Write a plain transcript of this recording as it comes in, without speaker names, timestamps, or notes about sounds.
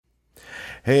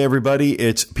Hey everybody,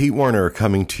 it's Pete Werner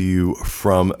coming to you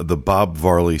from the Bob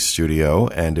Varley studio,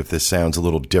 and if this sounds a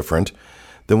little different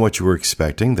than what you were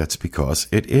expecting, that's because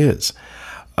it is.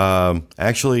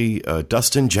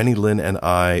 Dustin, Jenny Lynn, and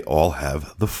I all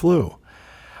have the flu.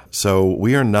 So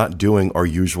we are not doing our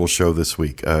usual show this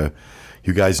week.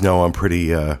 You guys know I'm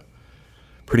pretty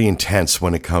intense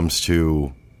when it comes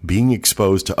to being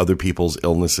exposed to other people's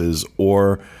illnesses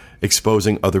or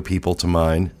exposing other people to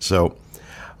mine. So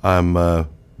I'm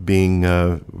being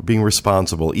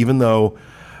responsible, even though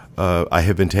I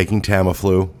have been taking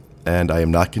Tamiflu and I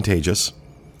am not contagious,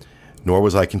 nor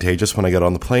was I contagious when I got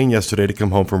on the plane yesterday to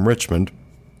come home from Richmond.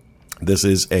 This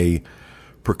is a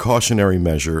precautionary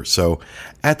measure. So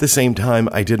at the same time,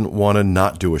 I didn't want to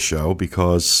not do a show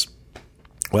because,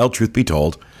 well, truth be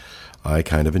told, I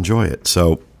kind of enjoy it.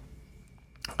 So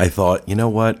I thought, you know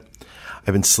what?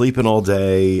 I've been sleeping all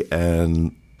day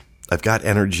and I've got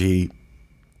energy.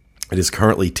 It is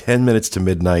currently 10 minutes to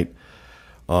midnight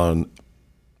on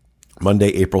Monday,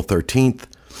 April 13th.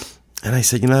 And I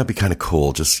said, that'd be kind of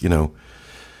cool. Just, grab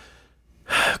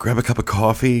a cup of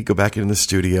coffee, go back into the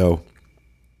studio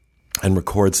and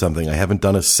record something. I haven't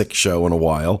done a sick show in a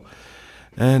while.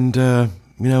 And, I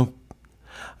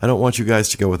don't want you guys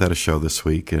to go without a show this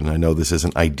week. And I know this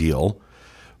isn't ideal,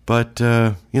 but,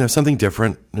 something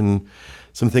different and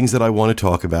some things that I want to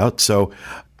talk about. So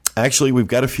actually, we've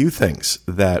got a few things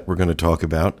that we're going to talk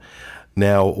about.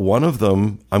 Now, one of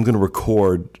them I'm going to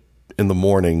record in the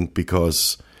morning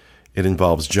because it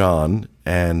involves John,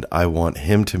 and I want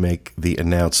him to make the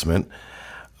announcement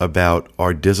about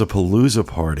our DISapalooza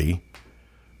party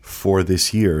for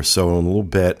this year. So in a little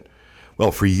bit,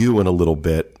 well, for you in a little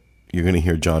bit, you're going to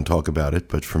hear John talk about it,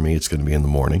 but for me, it's going to be in the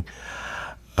morning.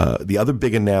 The other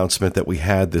big announcement that we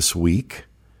had this week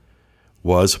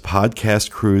was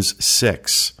Podcast Cruise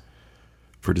 6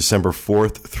 for December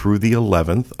 4th through the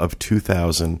 11th of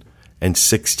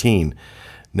 2016.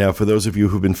 Now, for those of you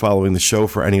who've been following the show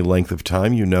for any length of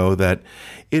time, you know that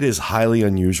it is highly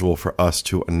unusual for us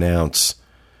to announce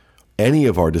any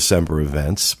of our December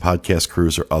events, Podcast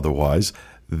Cruise or otherwise,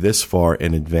 this far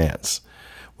in advance.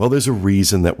 Well, there's a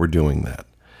reason that we're doing that.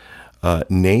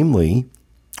 Namely,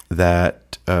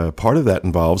 that part of that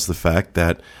involves the fact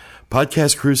that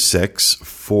Podcast Cruise 6,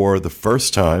 for the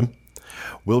first time,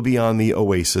 will be on the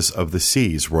Oasis of the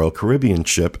Seas, Royal Caribbean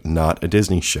ship, not a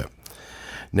Disney ship.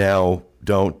 Now,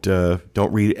 don't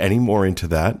read any more into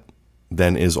that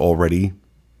than is already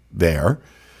there.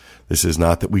 This is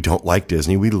not that we don't like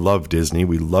Disney. We love Disney.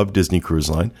 We love Disney Cruise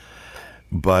Line.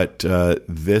 But some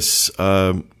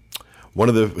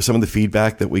of the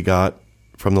feedback that we got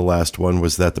from the last one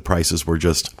was that the prices were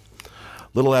just a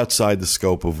little outside the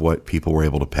scope of what people were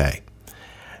able to pay.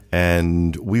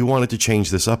 And we wanted to change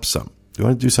this up some. We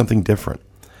wanted to do something different.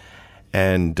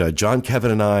 And John,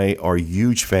 Kevin, and I are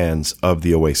huge fans of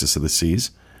the Oasis of the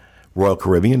Seas, Royal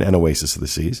Caribbean and Oasis of the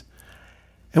Seas.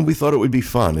 And we thought it would be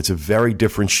fun. It's a very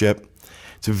different ship.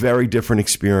 It's a very different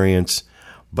experience.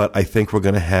 But I think we're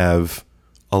going to have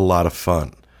a lot of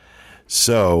fun.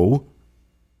 So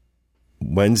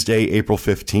Wednesday, April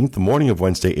 15th, the morning of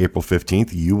Wednesday, April 15th,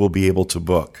 you will be able to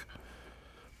book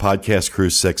Podcast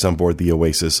Cruise 6 on board the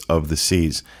Oasis of the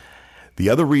Seas. The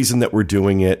other reason that we're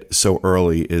doing it so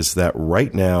early is that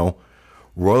right now,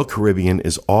 Royal Caribbean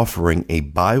is offering a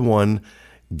buy one,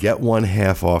 get one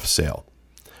half off sale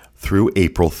through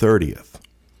April 30th.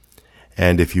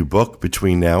 And if you book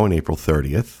between now and April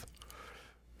 30th,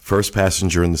 first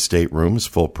passenger in the stateroom is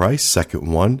full price, second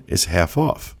one is half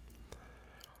off.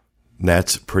 And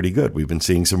that's pretty good. We've been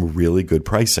seeing some really good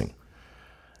pricing.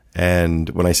 And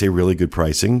when I say really good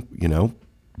pricing,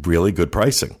 really good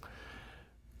pricing.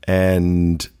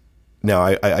 And now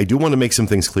I do want to make some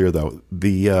things clear, though.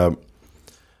 The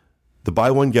buy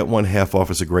one, get one half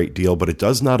off is a great deal, but it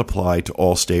does not apply to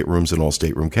all staterooms and all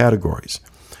stateroom categories.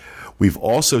 We've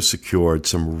also secured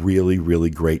some really, really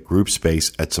great group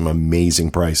space at some amazing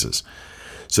prices.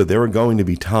 So there are going to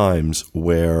be times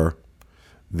where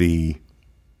the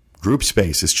group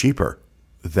space is cheaper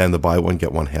than the buy one,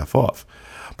 get one half off.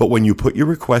 But when you put your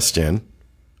request in,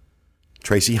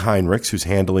 Tracy Heinrichs, who's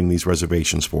handling these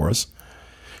reservations for us,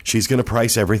 she's going to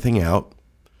price everything out,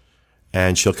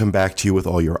 and she'll come back to you with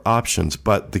all your options.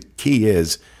 But the key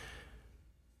is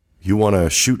you want to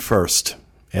shoot first,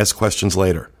 ask questions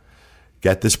later,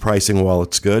 get this pricing while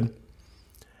it's good.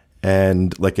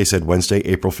 And like I said, Wednesday,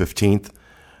 April 15th,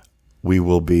 we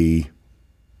will be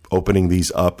opening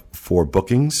these up for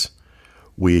bookings.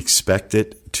 We expect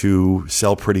it to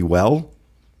sell pretty well,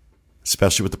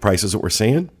 especially with the prices that we're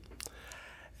seeing.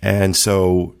 And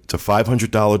so it's a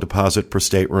 $500 deposit per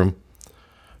stateroom,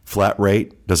 flat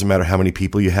rate. Doesn't matter how many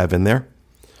people you have in there.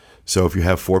 So if you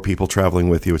have 4 people traveling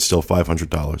with you, it's still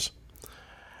 $500.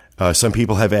 Some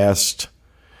people have asked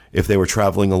if they were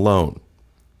traveling alone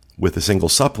with a single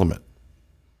supplement,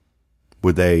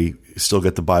 would they still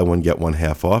get the buy one, get one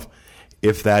half off?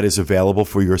 If that is available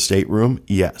for your stateroom,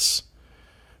 yes.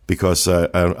 Because I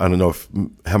don't know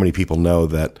how many people know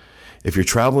that if you're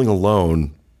traveling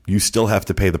alone, you still have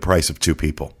to pay the price of 2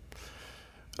 people.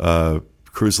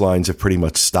 Cruise lines have pretty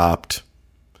much stopped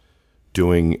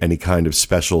doing any kind of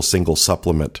special single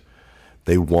supplement.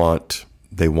 They want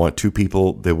 2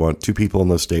 people. They want 2 people in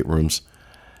those staterooms.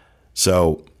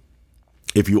 So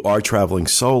if you are traveling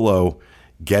solo,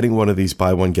 getting one of these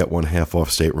buy one, get one half off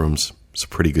staterooms is a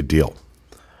pretty good deal,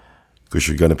 because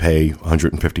you're going to pay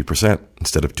 150%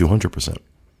 instead of 200%.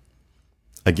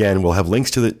 Again, we'll have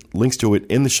links to it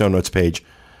in the show notes page,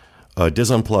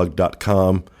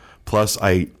 DISunplugged.com. Plus,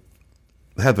 I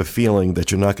have a feeling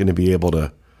that you're not going to be able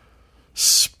to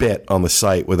spit on the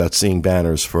site without seeing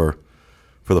banners for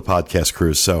the podcast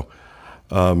cruise. So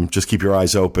just keep your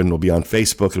eyes open. It'll be on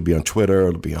Facebook. It'll be on Twitter.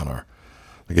 It'll be on our,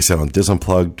 like I said, on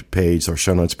DISunplugged page, our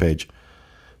show notes page.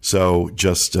 So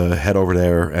just head over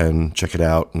there and check it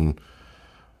out. And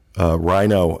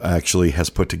Rhino actually has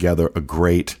put together a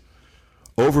great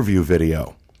overview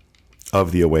video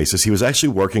of the Oasis. He was actually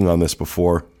working on this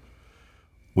before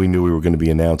we knew we were going to be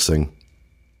announcing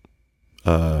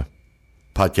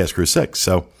Podcast Cruise 6.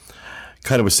 So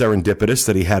kind of was serendipitous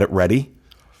that he had it ready.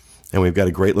 And we've got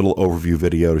a great little overview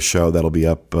video to show that'll be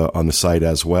up on the site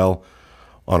as well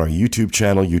on our YouTube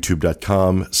channel,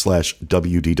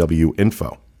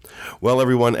 youtube.com/WDWinfo. Well,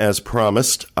 everyone, as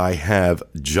promised, I have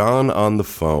John on the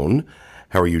phone.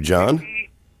 How are you, John?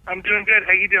 I'm doing good.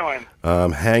 How you doing?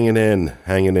 Hanging in,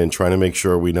 trying to make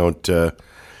sure we don't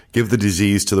give the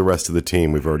disease to the rest of the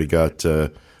team. We've already got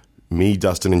me,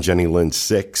 Dustin, and Jenny Lynn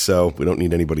sick, so we don't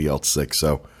need anybody else sick.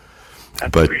 So,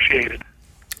 That's appreciated.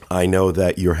 I know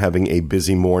that you're having a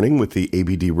busy morning with the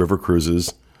ABD River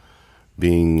Cruises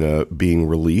being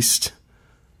released.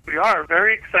 We are.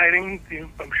 Very exciting.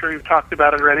 I'm sure you've talked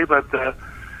about it already, but the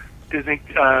Disney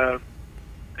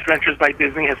Adventures by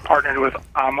Disney has partnered with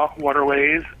AMA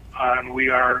Waterways, and we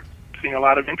are seeing a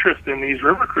lot of interest in these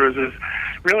river cruises.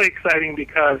 Really exciting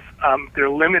because they're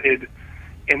limited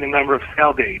in the number of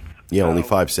sail dates. Yeah, only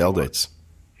 5 sail dates.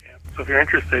 Yeah, so if you're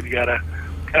interested, you got to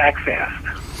act fast.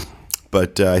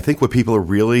 But I think what people are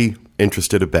really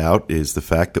interested about is the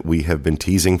fact that we have been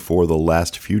teasing for the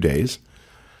last few days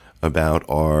about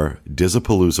our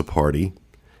DISapalooza party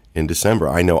in December.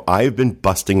 I know I've been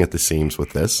busting at the seams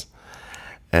with this.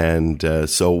 And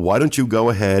so why don't you go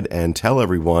ahead and tell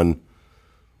everyone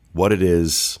what it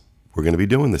is we're going to be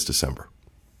doing this December?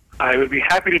 I would be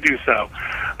happy to do so.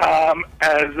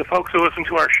 As the folks who listen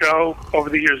to our show over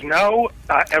the years know,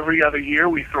 every other year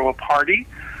we throw a party.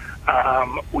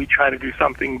 We try to do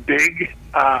something big,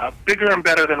 bigger and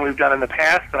better than we've done in the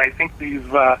past, and I think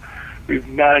we've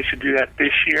managed to do that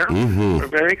this year. Mm-hmm. We're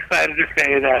very excited to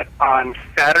say that on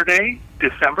Saturday,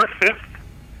 December 5th,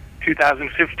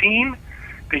 2015,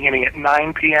 beginning at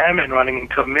 9 p.m. and running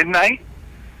until midnight,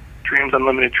 Dreams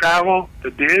Unlimited Travel,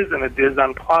 the Diz, and the Diz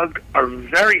Unplugged are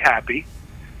very happy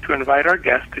to invite our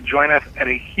guests to join us at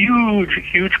a huge,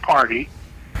 huge party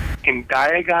in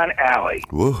Diagon Alley.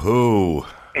 Woohoo!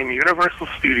 In Universal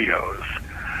Studios.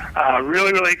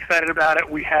 Really, really excited about it.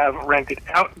 We have rented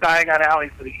out Diagon Alley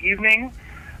for the evening.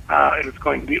 It is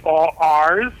going to be all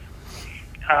ours.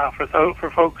 For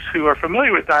folks who are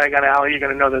familiar with Diagon Alley, you're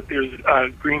going to know that there's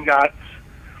Green Gots.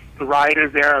 The ride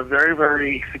is there, a very,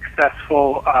 very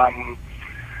successful,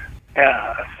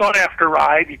 sought-after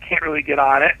ride. You can't really get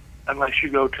on it unless you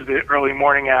go to the early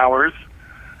morning hours.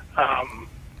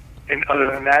 And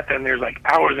other than that, then there's like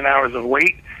hours and hours of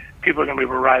wait. People are going to be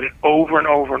able to ride it over and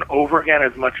over and over again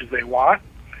as much as they want.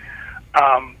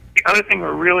 The other thing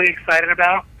we're really excited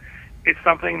about is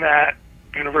something that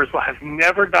Universal has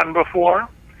never done before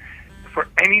for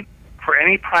any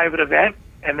private event,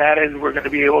 and that is we're going to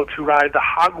be able to ride the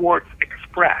Hogwarts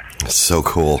Express. So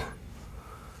cool.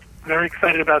 Very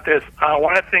excited about this.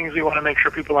 One of the things we want to make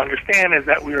sure people understand is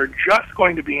that we are just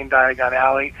going to be in Diagon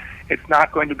Alley. It's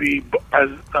not going to be as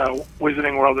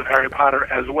Wizarding World of Harry Potter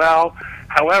as well.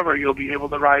 However, you'll be able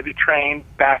to ride the train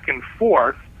back and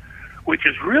forth, which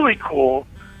is really cool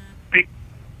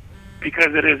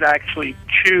because it is actually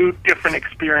 2 different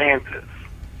experiences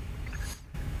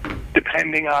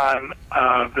depending on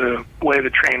the way the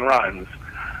train runs.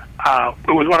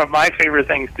 It was one of my favorite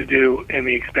things to do in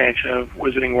the expansion of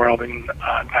Wizarding World in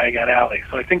Diagon Alley.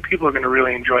 So I think people are going to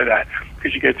really enjoy that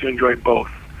because you get to enjoy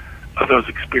both of those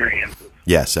experiences.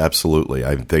 Yes, absolutely.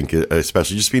 I think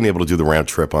especially just being able to do the round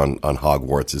trip on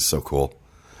Hogwarts is so cool.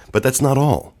 But that's not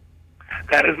all.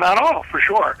 That is not all, for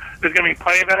sure. There's going to be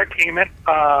plenty of entertainment.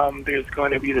 There's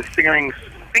going to be the singing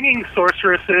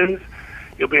sorceresses.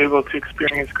 You'll be able to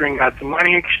experience Gringotts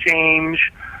Money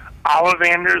Exchange.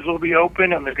 Ollivanders will be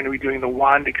open, and they're going to be doing the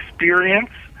Wand Experience.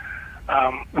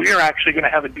 We are actually going to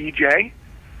have a DJ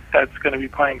that's going to be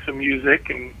playing some music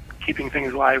and keeping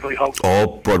things lively, hopefully.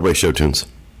 All Broadway show tunes.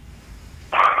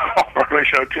 All Broadway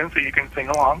show tunes, so you can sing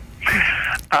along.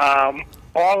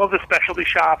 All of the specialty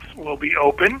shops will be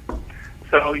open,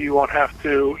 so you won't have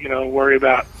to, worry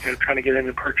about trying to get in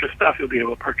and purchase stuff. You'll be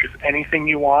able to purchase anything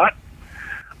you want.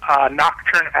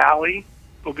 Nocturne Alley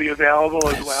will be available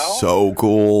as well. So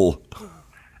cool.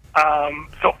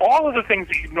 So all of the things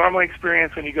that you normally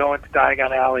experience when you go into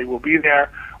Diagon Alley will be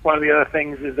there. One of the other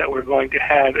things is that we're going to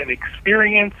have an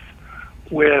experience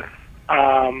with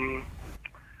the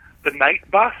night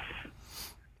bus.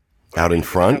 Out in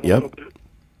front, yep.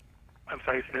 I'm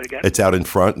sorry, say that again? It's out in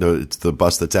front. It's the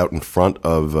bus that's out in front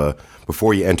of,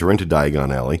 before you enter into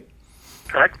Diagon Alley.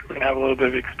 Correct. We're going to have a little bit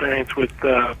of experience with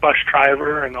the bus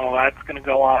driver and all that's going to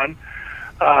go on.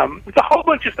 It's a whole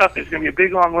bunch of stuff. There's going to be a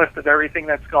big, long list of everything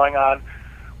that's going on.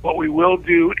 What we will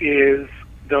do is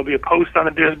there'll be a post on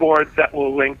the Diz boards that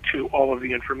will link to all of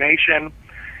the information,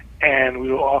 and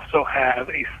we will also have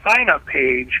a sign-up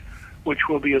page which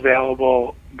will be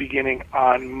available beginning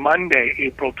on Monday,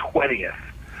 April 20th.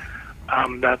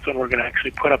 That's when we're going to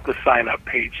actually put up the sign-up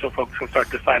page so folks can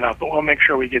start to sign up, but we'll make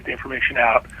sure we get the information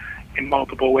out in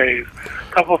multiple ways.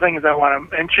 A couple of things I want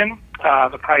to mention.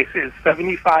 The price is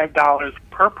 $75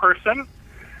 per person.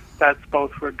 That's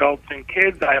both for adults and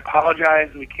kids. I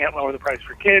apologize. We can't lower the price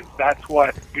for kids. That's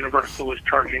what Universal is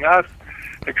charging us.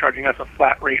 They're charging us a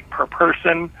flat rate per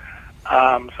person,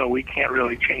 so we can't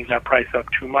really change that price up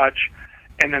too much.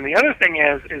 And then the other thing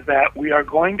is that we are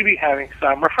going to be having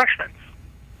some refreshments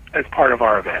as part of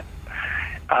our event.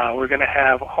 We're going to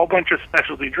have a whole bunch of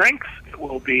specialty drinks. It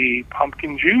will be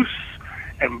pumpkin juice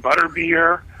and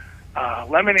butterbeer,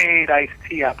 lemonade, iced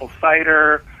tea, apple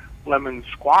cider, lemon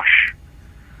squash,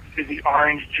 fizzy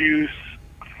orange juice,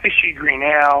 fishy green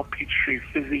ale, peach tree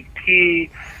fizzy tea,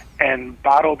 and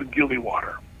bottled gilly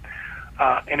water.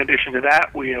 In addition to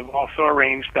that, we have also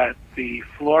arranged that the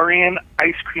Florian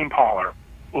Ice Cream Parlor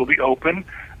will be open.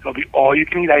 It'll be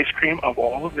all-you-can-eat ice cream of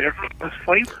all of their famous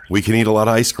flavors. We can eat a lot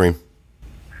of ice cream.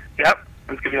 Yep,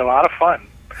 it's going to be a lot of fun.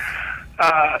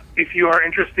 If you are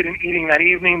interested in eating that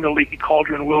evening, the Leaky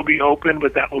Cauldron will be open,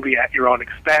 but that will be at your own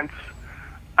expense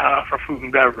for food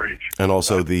and beverage. And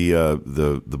also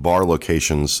the bar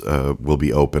locations will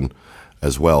be open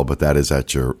as well, but that is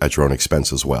at your own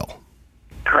expense as well.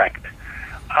 Correct.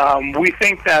 We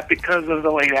think that because of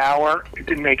the late hour, it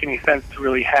didn't make any sense to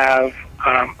really have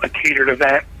a catered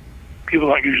event. People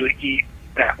don't usually eat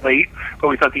that late, but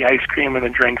we thought the ice cream and the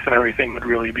drinks and everything would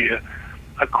really be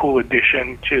a cool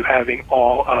addition to having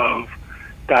all of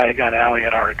Diagon Alley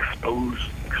at our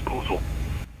disposal.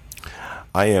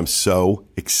 I am so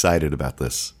excited about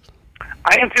this.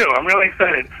 I am too. I'm really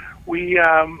excited. We,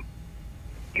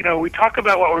 we talk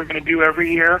about what we're going to do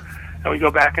every year, and we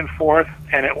go back and forth,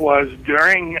 and it was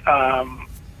during an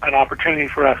opportunity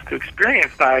for us to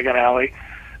experience Diagon Alley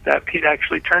that Pete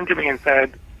actually turned to me and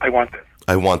said, I want this.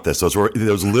 I want this. Those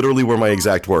literally were my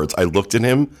exact words. I looked at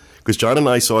him, because John and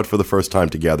I saw it for the first time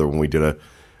together when we did a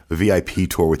VIP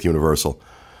tour with Universal.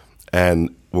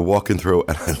 And we're walking through,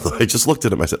 and I just looked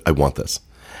at him. I said, I want this.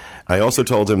 I also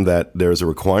told him that there's a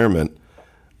requirement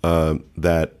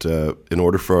that in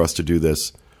order for us to do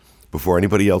this, before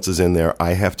anybody else is in there,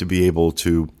 I have to be able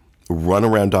to run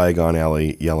around Diagon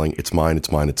Alley yelling, it's mine,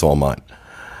 it's mine, it's all mine.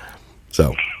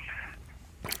 So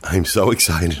I'm so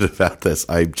excited about this.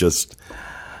 I just,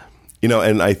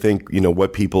 and I think,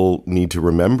 what people need to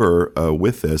remember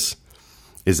with this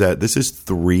is that this is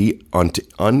 3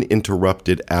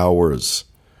 uninterrupted hours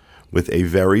with a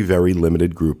very, very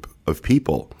limited group of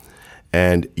people.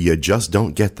 And you just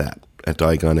don't get that at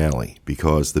Diagon Alley,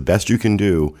 because the best you can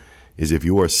do is if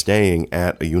you are staying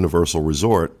at a Universal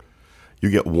resort, you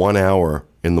get 1 hour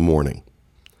in the morning.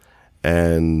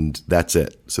 And that's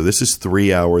it. So this is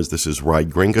 3 hours. This is ride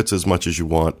Gringotts as much as you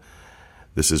want.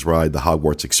 This is ride the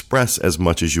Hogwarts Express as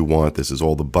much as you want. This is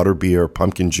all the butterbeer,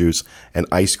 pumpkin juice, and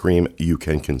ice cream you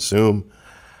can consume,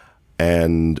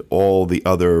 and all the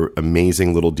other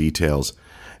amazing little details.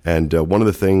 And one of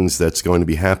the things that's going to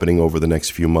be happening over the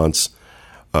next few months,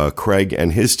 Craig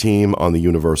and his team on the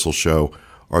Universal show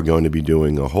are going to be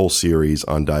doing a whole series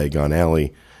on Diagon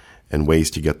Alley and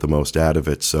ways to get the most out of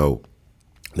it. So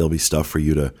there'll be stuff for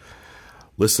you to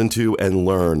listen to and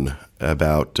learn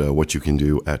about what you can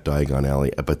do at Diagon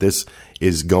Alley. But this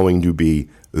is going to be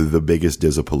the biggest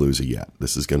DISapalooza yet.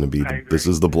 This is going to be this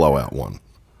is the blowout one.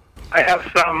 I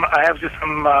have just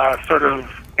some sort of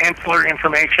ancillary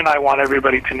information I want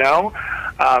everybody to know.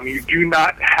 You do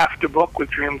not have to book with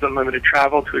Dreams Unlimited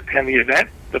Travel to attend the event.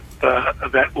 The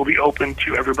event will be open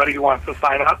to everybody who wants to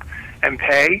sign up and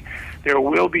pay. There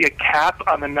will be a cap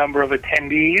on the number of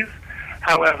attendees.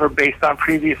 However, based on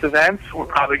previous events, we're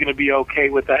probably going to be okay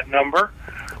with that number.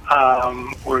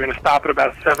 We're going to stop at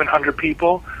about 700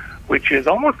 people, which is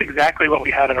almost exactly what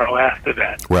we had in our last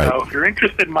event. Right. So if you're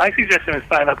interested, my suggestion is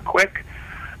sign up quick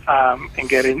and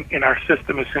get in our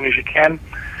system as soon as you can.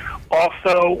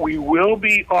 Also, we will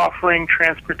be offering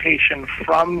transportation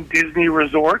from Disney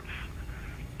resorts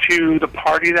to the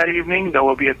party that evening. There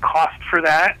will be a cost for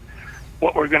that.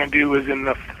 What we're going to do is in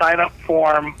the sign-up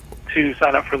form to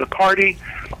sign up for the party,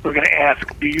 we're going to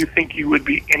ask, do you think you would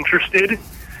be interested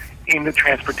in the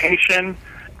transportation?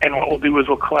 And what we'll do is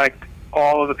we'll collect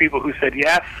all of the people who said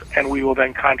yes, and we will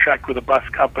then contract with a bus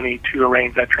company to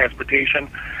arrange that transportation.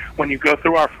 When you go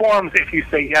through our forms, if you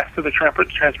say yes to the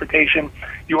transportation,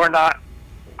 you are not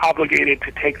obligated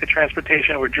to take the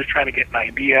transportation. We're just trying to get an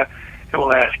idea. It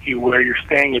will ask you where you're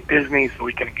staying at Disney so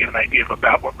we can get an idea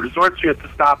about what resorts you have to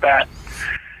stop at.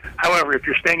 However, if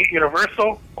you're staying at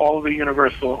Universal, all of the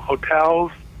Universal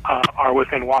hotels are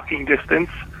within walking distance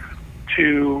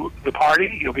to the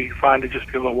party. You'll be fine to just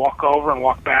be able to walk over and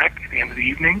walk back at the end of the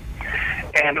evening.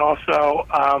 And also,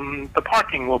 the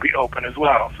parking will be open as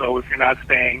well. So if you're not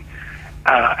staying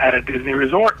at a Disney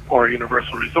resort or a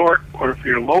Universal resort, or if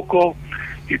you're local,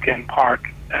 you can park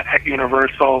at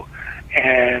Universal.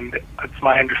 And it's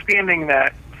my understanding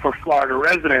that for Florida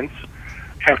residents,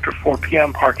 after 4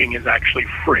 p.m., parking is actually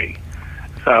free.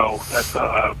 So that's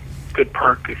a good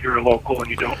perk if you're a local and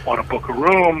you don't want to book a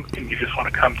room and you just want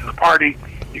to come to the party.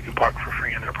 You can park for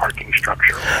free in their parking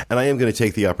structure. And I am going to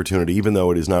take the opportunity, even though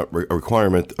it is not a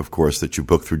requirement, of course, that you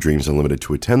book through Dreams Unlimited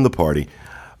to attend the party.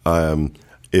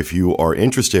 If you are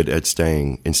interested in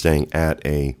staying at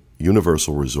a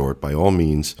Universal resort, by all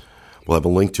means, we'll have a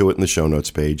link to it in the show notes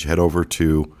page. Head over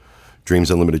to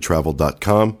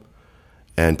dreamsunlimitedtravel.com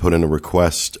and put in a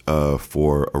request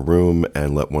for a room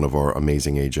and let one of our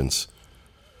amazing agents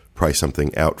price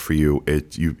something out for you.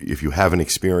 If you haven't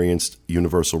experienced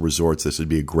Universal resorts, this would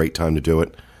be a great time to do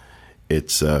it.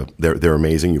 It's they're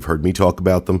amazing. You've heard me talk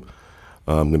about them.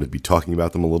 I'm going to be talking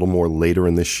about them a little more later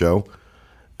in this show,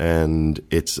 and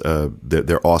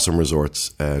they're awesome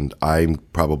resorts. And I'm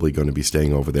probably going to be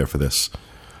staying over there for this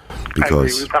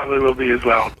because we probably will be as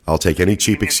well. I'll take any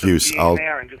cheap excuse. I'll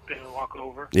there and just walk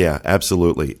over. Yeah,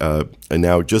 absolutely. And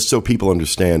now, just so people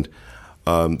understand,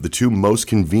 the two most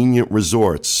convenient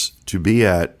resorts to be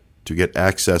at to get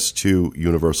access to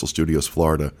Universal Studios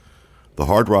Florida, the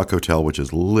Hard Rock Hotel, which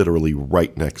is literally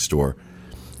right next door,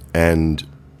 and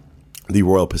the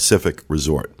Royal Pacific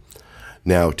Resort.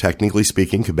 Now, technically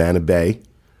speaking, Cabana Bay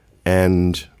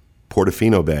and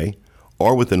Portofino Bay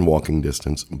are within walking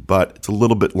distance, but it's a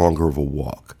little bit longer of a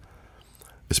walk,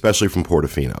 especially from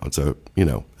Portofino. It's about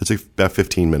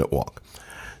 15-minute walk.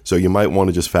 So you might want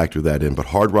to just factor that in. But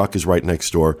Hard Rock is right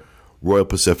next door. Royal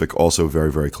Pacific also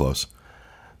very, very close.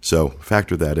 So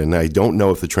factor that in. I don't know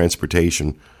if the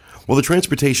transportation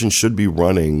should be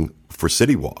running for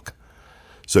City Walk.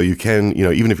 So you can,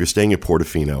 even if you're staying at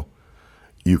Portofino,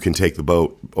 you can take the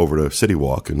boat over to City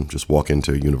Walk and just walk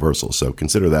into Universal. So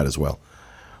consider that as well.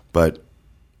 But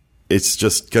it's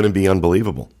just going to be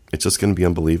unbelievable. It's just going to be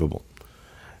unbelievable.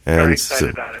 And very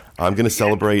excited about it. I'm going to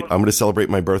celebrate. I'm going to celebrate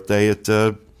my birthday at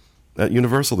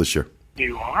Universal this year.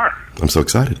 You are. I'm so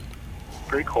excited.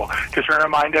 Very cool. Just to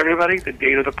remind everybody, the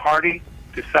date of the party,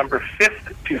 December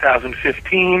 5th,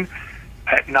 2015,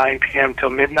 at 9 p.m. till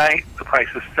midnight. The price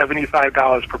is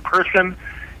 $75 per person,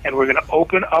 and we're going to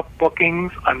open up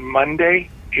bookings on Monday,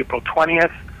 April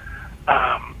 20th.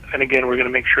 And again, we're going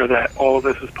to make sure that all of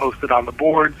this is posted on the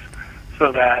boards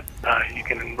so that you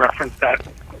can reference that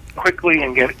quickly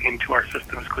and get into our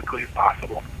system as quickly as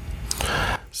possible.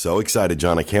 So excited,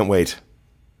 John. I can't wait.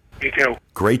 Me too.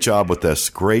 Great job with this.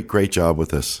 Great job with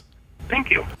this.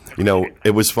 Thank you.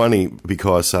 It was funny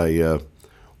because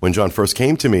when John first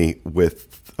came to me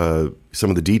with some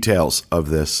of the details of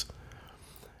this,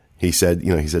 he said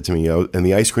to me, and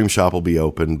the ice cream shop will be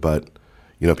open, but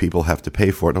people have to pay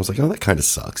for it. And I was like, oh, that kind of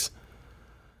sucks.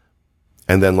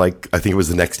 And then, I think it was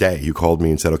the next day, you called me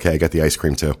and said, okay, I got the ice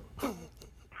cream too.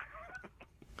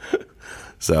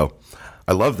 So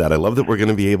I love that. I love that we're going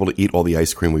to be able to eat all the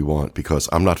ice cream we want because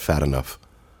I'm not fat enough.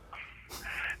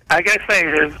 I got to say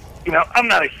is, I'm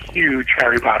not a huge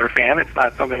Harry Potter fan. It's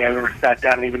not something I've ever sat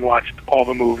down and even watched all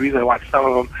the movies. I watched some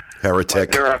of them. Heretic.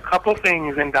 But there are a couple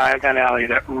things in Diagon Alley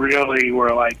that really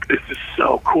were like, this is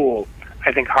so cool.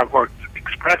 I think Hogwarts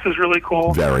Express is really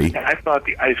cool. Very. And I thought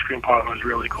the ice cream parlor was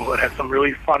really cool. It has some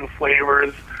really fun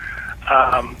flavors.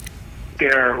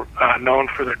 They're known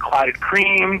for their clotted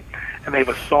cream, and they have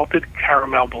a salted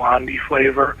caramel blondie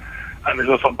flavor. And there's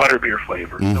also butterbeer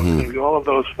flavor. So it's going to be all of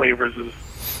those flavors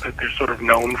that they're sort of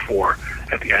known for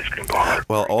at the ice cream parlor.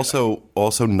 Well,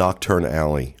 also Nocturne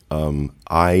Alley.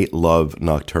 I love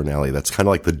Nocturne Alley. That's kind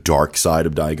of like the dark side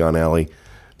of Diagon Alley.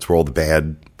 It's where all the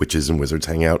bad witches and wizards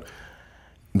hang out.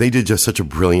 They did just such a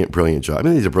brilliant job. I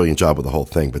mean, they did a brilliant job with the whole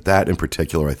thing, but that in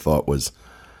particular I thought was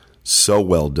so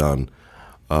well done.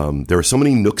 There are so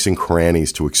many nooks and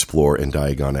crannies to explore in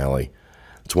Diagon Alley.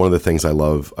 It's one of the things I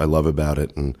love about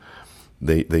it, and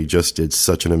they just did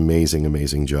such an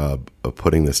amazing job of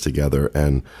putting this together,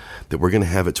 and that we're going to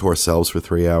have it to ourselves for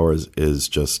 3 hours is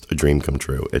just a dream come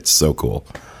true. It's so cool.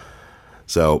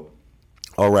 So,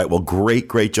 all right. Well,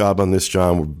 great job on this,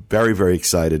 John. We're very, very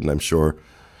excited, and I'm sure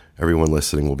everyone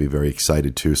listening will be very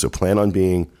excited too. So plan on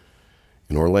being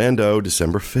in Orlando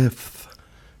December 5th,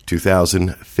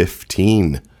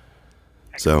 2015.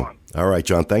 So, all right,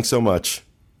 John, thanks so much.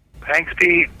 Thanks,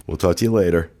 Pete. We'll talk to you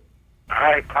later. All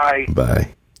right, bye.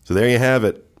 Bye. So there you have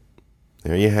it.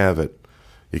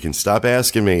 You can stop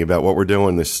asking me about what we're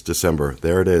doing this December.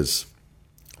 There it is.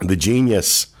 The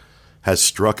genius has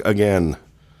struck again.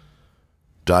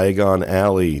 Diagon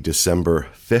Alley, December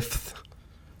 5th,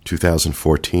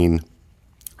 2014,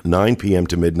 9 p.m.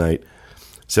 to midnight,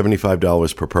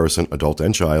 $75 per person, adult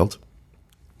and child.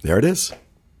 There it is.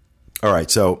 All right,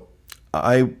 so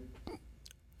I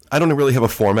don't really have a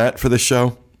format for this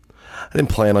show. I didn't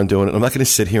plan on doing it. I'm not going to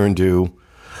sit here and do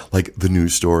like the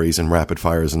news stories and rapid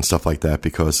fires and stuff like that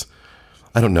because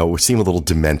I don't know. It would seem a little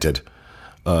demented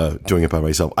doing it by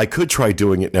myself. I could try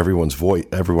doing it in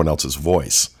everyone else's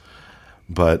voice,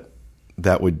 but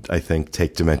that would, I think,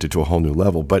 take demented to a whole new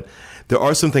level. But there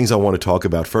are some things I want to talk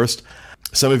about. First,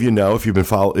 some of you know if you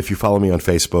follow me on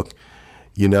Facebook,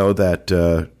 you know that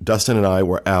Dustin and I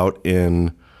were out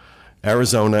in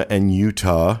Arizona and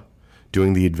Utah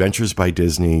doing the Adventures by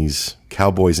Disney's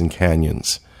Cowboys and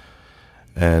Canyons.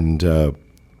 And we're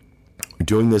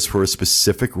doing this for a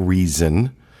specific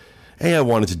reason. I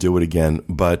wanted to do it again,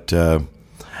 but, I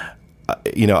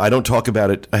don't talk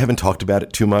about it. I haven't talked about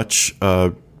it too much,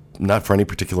 not for any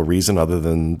particular reason other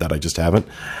than that I just haven't.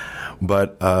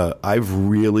 But I've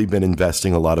really been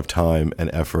investing a lot of time and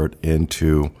effort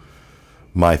into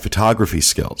my photography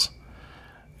skills.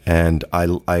 And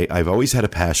I've always had a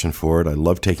passion for it. I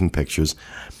love taking pictures.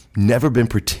 Never been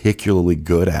particularly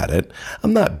good at it.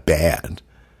 I'm not bad.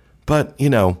 But,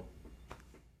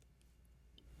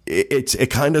 it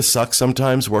kind of sucks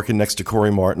sometimes working next to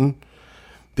Corey Martin.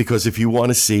 Because if you want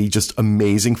to see just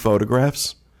amazing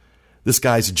photographs, this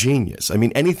guy's a genius. I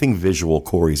mean, anything visual,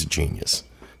 Corey's a genius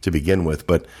to begin with.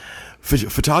 But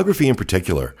photography in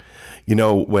particular,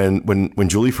 when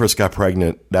Julie first got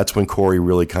pregnant, that's when Corey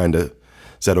really kind of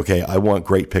said, okay, I want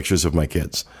great pictures of my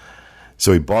kids.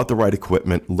 So he bought the right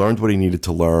equipment, learned what he needed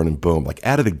to learn, and boom, like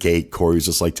out of the gate, Corey was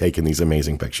just like taking these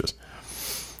amazing pictures.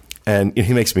 And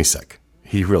he makes me sick.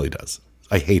 He really does.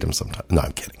 I hate him sometimes. No,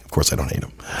 I'm kidding. Of course I don't hate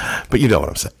him. But you know what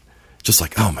I'm saying. Just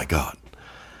like, oh my God.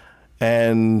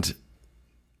 And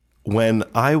when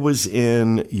I was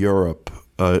in Europe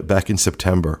back in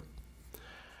September,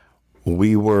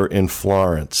 we were in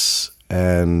Florence,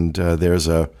 and there's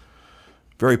a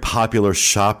very popular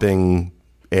shopping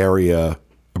area,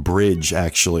 a bridge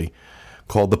actually,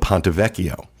 called the Ponte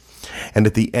Vecchio. And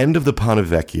at the end of the Ponte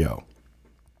Vecchio,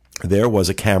 there was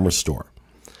a camera store.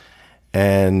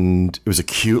 And it was a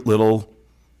cute little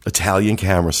Italian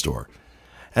camera store.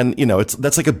 And,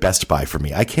 that's like a Best Buy for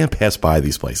me. I can't pass by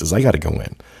these places. I got to go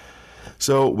in.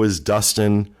 So it was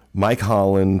Dustin, Mike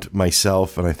Holland,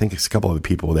 myself, and I think a couple other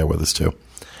people were there with us too.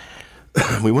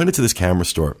 We went into this camera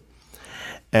store.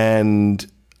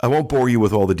 And I won't bore you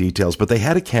with all the details, but they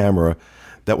had a camera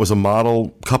that was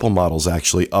a couple models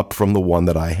actually, up from the one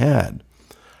that I had.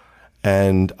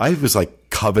 And I was like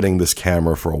coveting this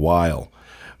camera for a while,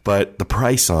 but the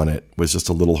price on it was just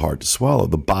a little hard to swallow.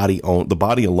 The body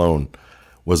alone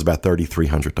was about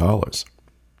 $3,300.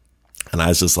 And I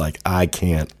was just like, I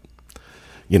can't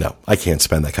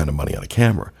spend that kind of money on a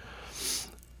camera.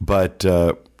 But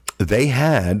they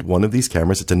had one of these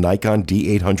cameras. It's a Nikon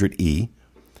D800E.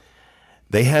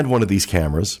 They had one of these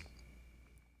cameras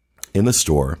in the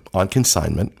store on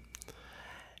consignment,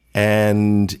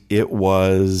 and it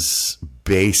was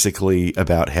basically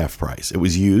about half price. It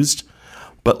was used,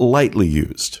 but lightly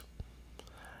used.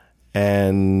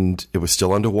 And it was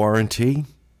still under warranty,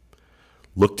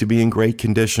 looked to be in great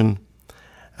condition.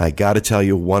 I got to tell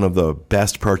you, one of the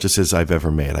best purchases I've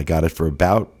ever made. I got it for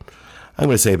about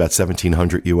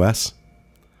 $1,700 US.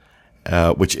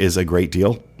 which is a great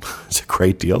deal. It's a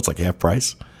great deal. It's like half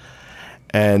price.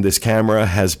 And this camera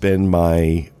has been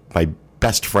my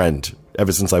best friend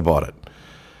ever since I bought it.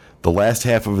 The last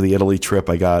half of the Italy trip,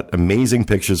 I got amazing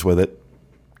pictures with it.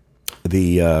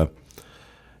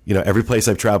 Every place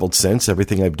I've traveled since,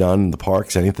 everything I've done, the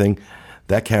parks, anything,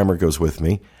 that camera goes with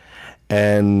me.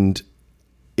 And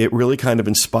it really kind of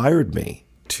inspired me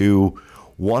to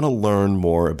want to learn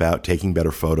more about taking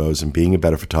better photos and being a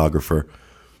better photographer,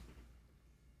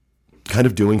 kind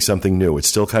of doing something new. It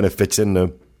still kind of fits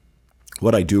into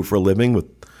what I do for a living with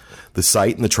the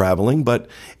site and the traveling, but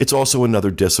it's also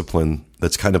another discipline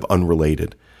that's kind of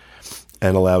unrelated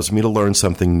and allows me to learn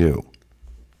something new.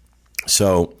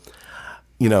 So,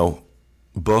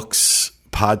 books,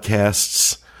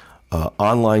 podcasts,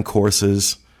 online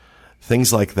courses,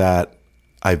 things like that.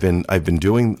 I've been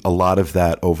doing a lot of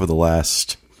that over the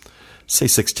last, say,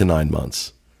 6 to 9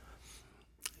 months.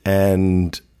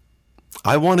 And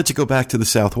I wanted to go back to the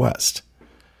Southwest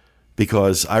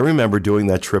because I remember doing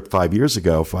that trip 5 years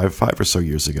ago, five or so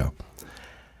years ago,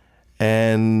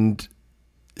 and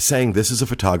saying this is a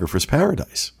photographer's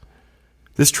paradise.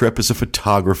 This trip is a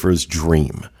photographer's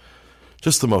dream.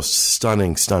 Just the most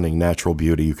stunning, stunning natural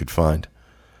beauty you could find.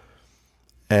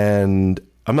 And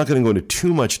I'm not going to go into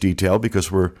too much detail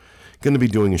because we're going to be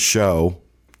doing a show,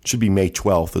 should be May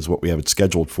 12th is what we have it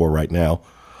scheduled for right now,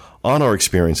 on our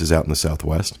experiences out in the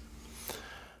Southwest.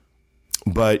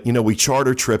 But, we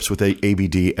charter trips with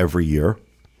ABD every year.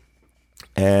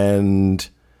 And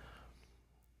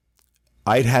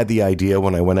I'd had the idea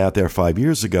when I went out there 5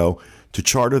 years ago to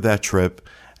charter that trip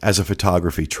as a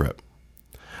photography trip,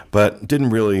 but didn't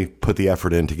really put the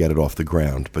effort in to get it off the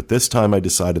ground. But this time I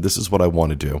decided this is what I want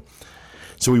to do.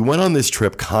 So we went on this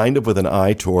trip kind of with an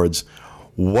eye towards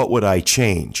what would I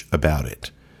change about it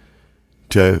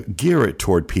to gear it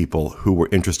toward people who were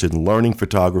interested in learning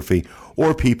photography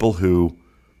or people who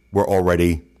were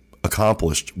already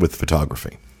accomplished with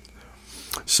photography.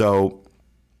 So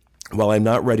while I'm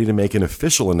not ready to make an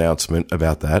official announcement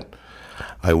about that,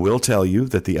 I will tell you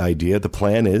that the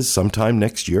plan is sometime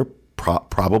next year,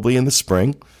 probably in the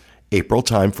spring, April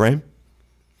timeframe,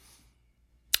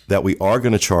 that we are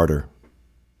going to charter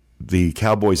the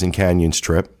Cowboys and Canyons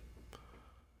trip,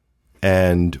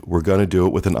 and we're going to do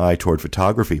it with an eye toward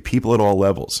photography. People at all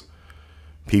levels,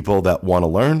 people that want to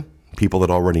learn, people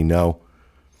that already know,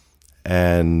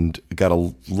 and got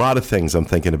a lot of things I'm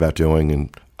thinking about doing.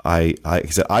 And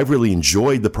I've really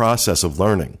enjoyed the process of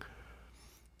learning.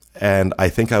 And I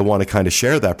think I want to kind of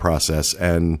share that process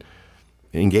and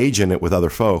engage in it with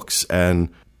other folks and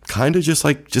kind of just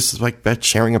like that,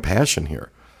 sharing a passion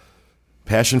here.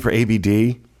 Passion for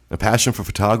ABD, a passion for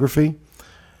photography.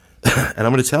 And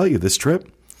I'm going to tell you, this trip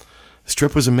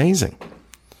was amazing.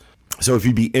 So if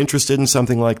you'd be interested in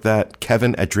something like that,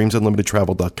 Kevin at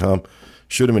dreamsunlimitedtravel.com,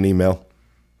 shoot him an email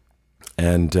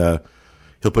and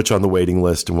he'll put you on the waiting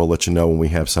list and we'll let you know when we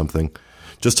have something.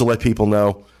 Just to let people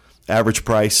know, average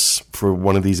price for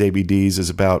one of these ABDs is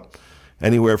about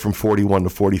anywhere from $4,100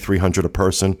 to $4,300 a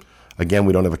person. Again,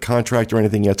 we don't have a contract or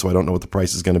anything yet, so I don't know what the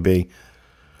price is going to be,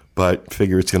 but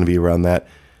figure it's going to be around that.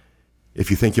 If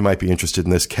you think you might be interested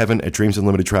in this, Kevin at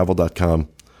dreamsunlimitedtravel.com.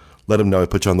 Let him know I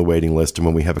put you on the waiting list, and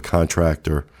when we have a contract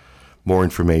or more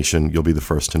information, you'll be the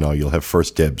first to know. You'll have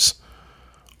first dibs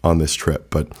on this trip.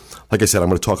 But like I said, I'm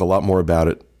going to talk a lot more about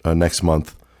it next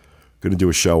month. Going to do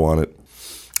a show on it.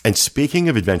 And speaking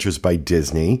of Adventures by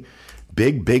Disney,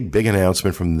 big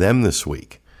announcement from them this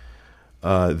week.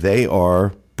 They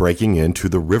are breaking into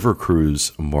the river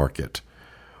cruise market,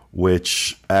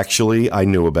 which actually I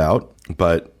knew about,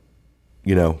 but,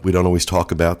 we don't always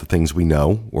talk about the things we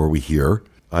know or we hear.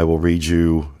 I will read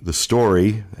you the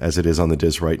story as it is on the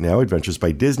Diz right now. Adventures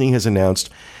by Disney has announced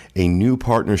a new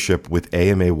partnership with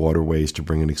AMA Waterways to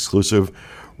bring an exclusive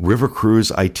river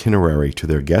cruise itinerary to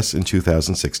their guests in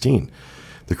 2016.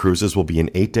 The cruises will be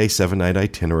an 8-day, 7-night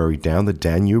itinerary down the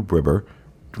Danube River,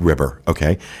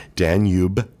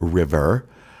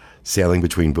 sailing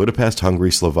between Budapest,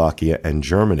 Hungary, Slovakia, and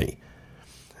Germany.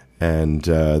 And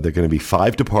there are going to be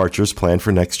 5 departures planned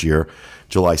for next year,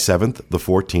 July 7th, the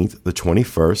 14th, the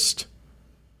 21st.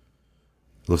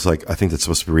 Looks like, I think that's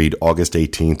supposed to read August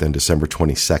 18th and December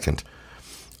 22nd.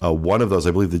 One of those,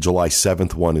 I believe the July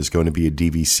 7th one, is going to be a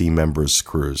DVC members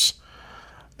cruise.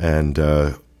 And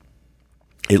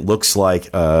it looks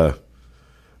like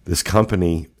this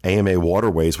company, AMA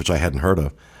Waterways, which I hadn't heard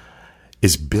of,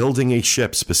 is building a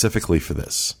ship specifically for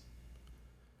this.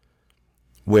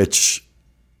 Which,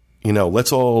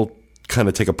 let's all kind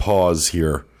of take a pause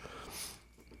here.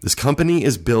 This company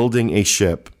is building a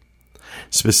ship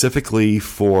specifically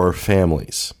for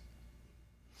families.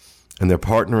 and they're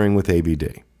partnering with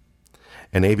ABD.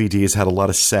 And ABD has had a lot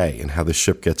of say in how the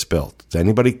ship gets built. Does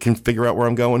anybody can figure out where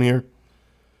I'm going here?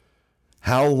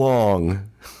 How long,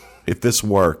 if this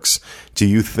works, do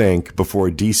you think before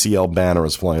a DCL banner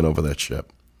is flying over that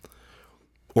ship?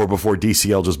 Or before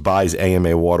DCL just buys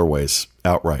AMA Waterways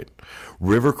outright?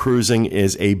 River cruising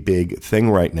is a big thing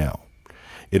right now.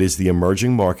 It is the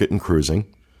emerging market in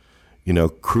cruising. You know,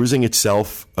 cruising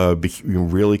itself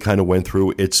really kind of went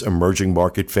through its emerging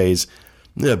market phase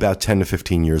about 10 to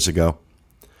 15 years ago.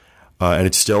 And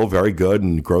it's still very good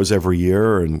and grows every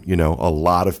year. And, you know, a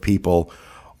lot of people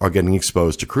are getting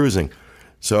exposed to cruising.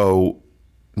 So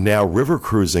now river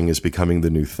cruising is becoming the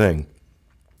new thing.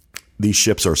 These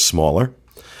ships are smaller.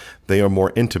 They are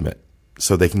more intimate.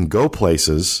 So they can go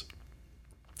places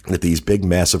that these big,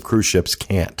 massive cruise ships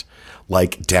can't,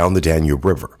 like down the Danube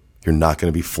River. You're not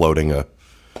going to be floating a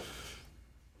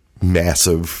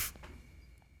massive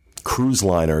cruise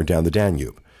liner down the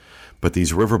Danube. But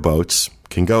these river boats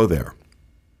can go there.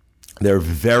 They're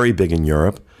very big in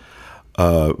Europe.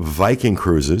 Viking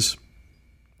Cruises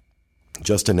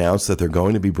just announced that they're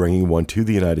going to be bringing one to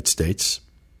the United States,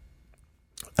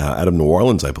 out of New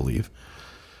Orleans, I believe,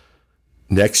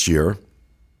 next year.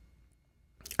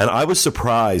 And I was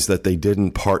surprised that they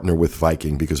didn't partner with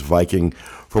Viking, because Viking,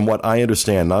 from what I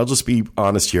understand, and I'll just be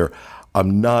honest here,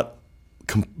 I'm not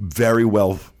very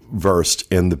well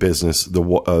versed in the business, the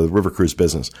river cruise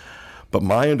business. But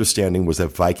my understanding was that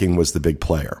Viking was the big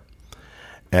player.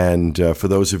 And for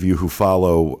those of you who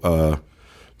follow,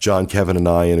 John, Kevin, and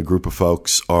I and a group of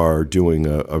folks are doing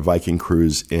a Viking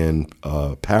cruise in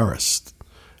Paris,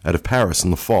 out of Paris in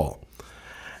the fall.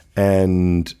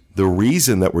 And the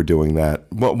reason that we're doing that,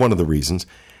 well, one of the reasons,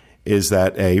 is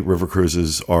that A, river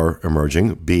cruises are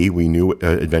emerging. B, we knew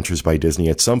Adventures by Disney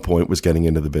at some point was getting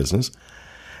into the business.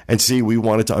 And C, we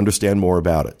wanted to understand more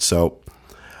about it. So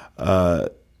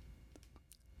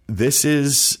this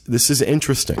is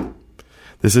interesting.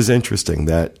 This is interesting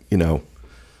that, you know,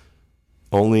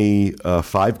 only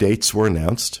 5 dates were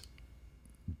announced.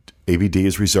 ABD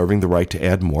is reserving the right to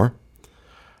add more.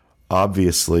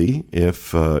 Obviously,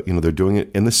 if they're doing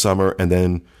it in the summer, and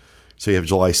then so you have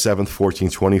July 7th,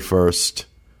 14th, 21st.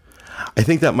 I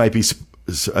think that might be.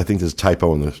 I think there's a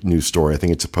typo in the news story. I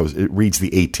think it reads the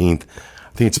 18th.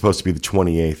 I think it's supposed to be the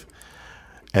 28th,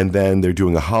 and then they're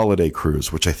doing a holiday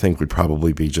cruise, which I think would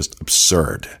probably be just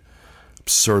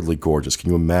absurdly gorgeous. Can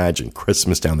you imagine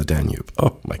Christmas down the Danube?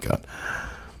 Oh my God,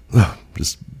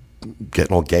 just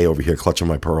getting all gay over here, clutching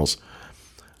my pearls.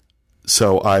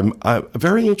 So I'm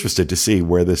very interested to see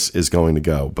where this is going to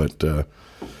go. But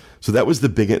so that was a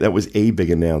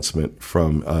big announcement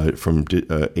from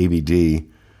ABD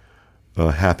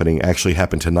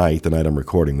happened tonight, the night I'm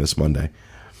recording this, Monday.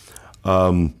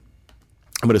 I'm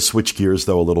going to switch gears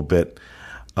though a little bit.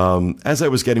 As I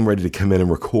was getting ready to come in and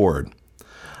record,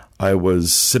 I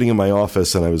was sitting in my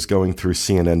office and I was going through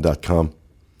CNN.com,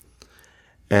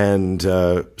 and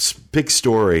big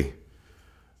story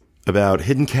about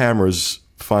hidden cameras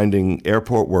finding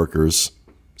airport workers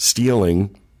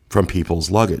stealing from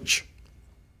people's luggage.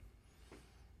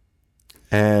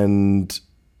 And,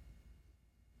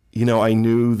 you know,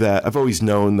 I've always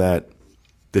known that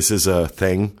this is a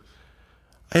thing.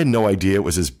 I had no idea it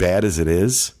was as bad as it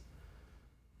is.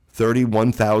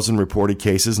 31,000 reported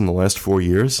cases in the last 4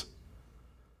 years.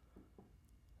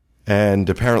 And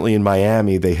apparently in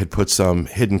Miami, they had put some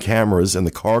hidden cameras in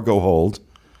the cargo hold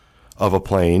of a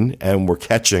plane and were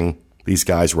catching these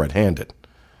guys red-handed.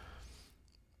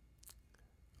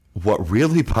 What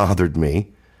really bothered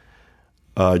me,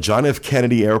 John F.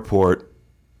 Kennedy Airport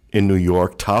in New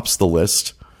York tops the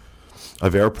list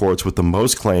of airports with the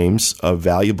most claims of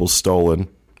valuables stolen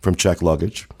from checked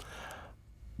luggage.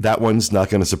 That one's not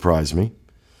going to surprise me.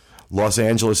 Los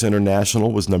Angeles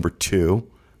International was number 2.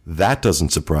 That doesn't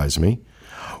surprise me.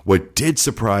 What did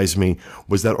surprise me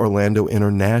was that Orlando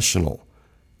International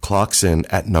clocks in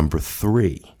at number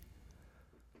 3.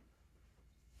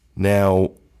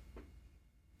 Now,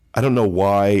 I don't know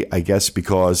why. I guess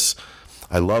because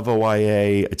I love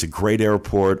OIA. It's a great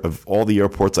airport. Of all the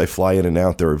airports I fly in and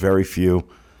out, there are very few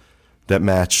that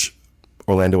match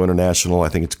Orlando International. I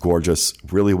think it's gorgeous,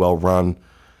 really well run.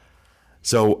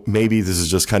 So maybe this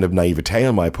is just kind of naivete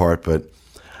on my part, but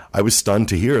I was stunned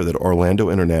to hear that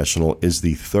Orlando International is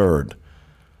the 3rd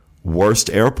worst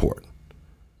airport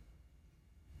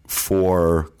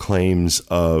for claims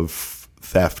of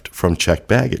theft from checked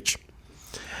baggage.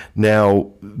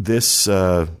 Now, this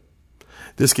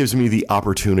gives me the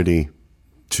opportunity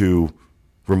to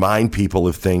remind people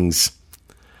of things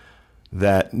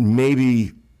that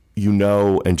maybe you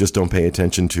know and just don't pay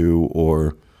attention to,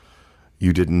 or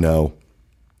you didn't know.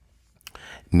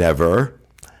 Never,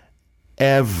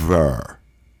 ever,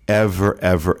 ever,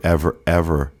 ever, ever,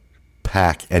 ever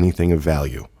pack anything of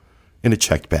value in a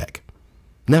checked bag.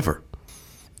 Never.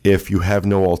 If you have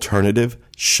no alternative,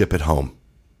 ship it home.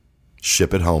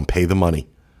 Ship it home. Pay the money.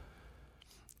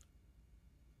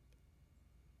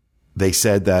 They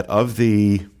said that of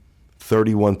the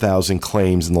 31,000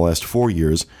 claims in the last 4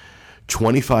 years,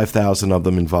 25,000 of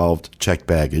them involved checked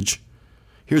baggage.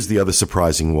 Here's the other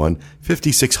surprising one.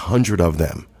 5,600 of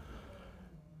them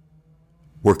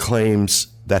were claims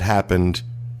that happened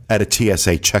at a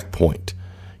TSA checkpoint.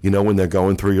 You know, when they're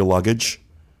going through your luggage?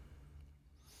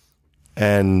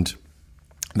 And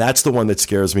that's the one that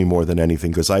scares me more than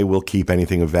anything, because I will keep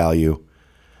anything of value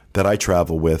that I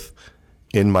travel with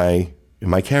in my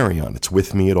carry-on. It's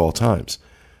with me at all times.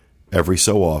 Every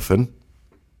so often,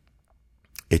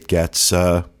 it gets,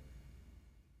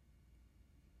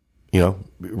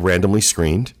 randomly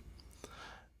screened.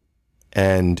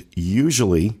 And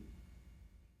usually,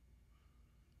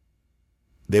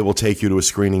 they will take you to a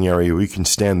screening area where you can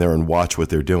stand there and watch what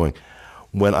they're doing.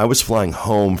 When I was flying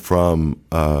home from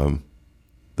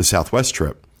the Southwest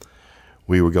trip,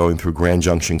 we were going through Grand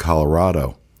Junction,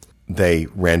 Colorado. They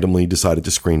randomly decided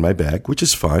to screen my bag, which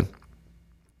is fine.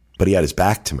 But he had his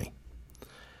back to me.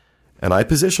 And I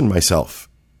positioned myself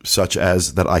such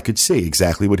as that I could see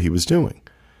exactly what he was doing.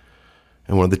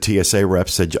 And one of the TSA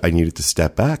reps said I needed to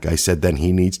step back. I said, then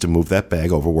he needs to move that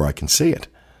bag over where I can see it.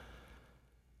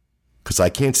 Because I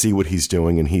can't see what he's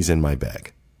doing and he's in my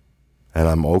bag. And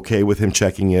I'm okay with him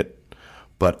checking it,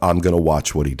 but I'm going to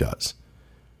watch what he does.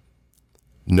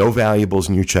 No valuables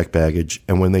in your checked baggage.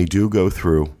 And when they do go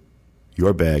through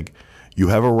your bag, you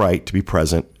have a right to be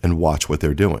present and watch what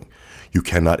they're doing. You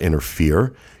cannot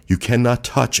interfere. You cannot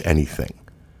touch anything.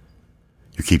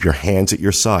 You keep your hands at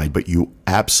your side, but you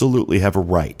absolutely have a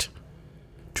right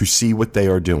to see what they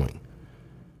are doing.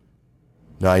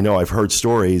 Now, I know I've heard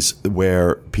stories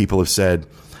where people have said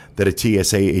that a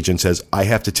TSA agent says, I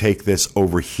have to take this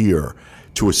over here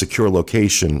to a secure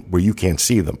location where you can't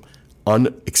see them.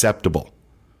 Unacceptable.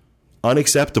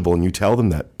 Unacceptable. And you tell them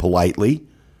that politely,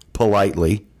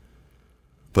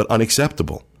 but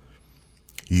unacceptable.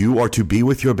 You are to be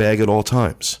with your bag at all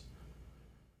times.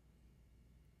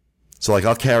 So, like,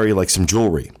 I'll carry, like, some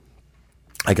jewelry.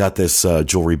 I got this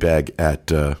jewelry bag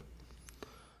at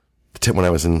when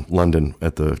I was in London,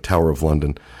 at the Tower of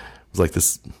London. It was like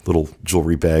this little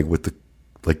jewelry bag with the,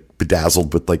 like,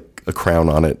 bedazzled with, like, a crown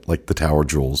on it, like the Tower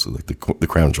jewels, like the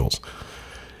crown jewels.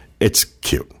 It's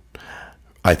cute.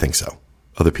 I think so.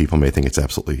 Other people may think it's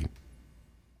absolutely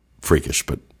freakish,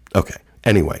 but okay.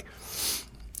 Anyway,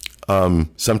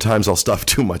 sometimes I'll stuff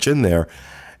too much in there,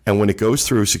 and when it goes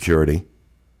through security,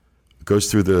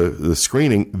 goes through the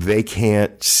screening, they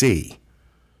can't see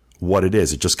what it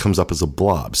is. It just comes up as a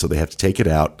blob. So they have to take it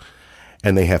out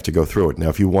and they have to go through it. Now,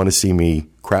 if you want to see me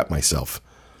crap myself,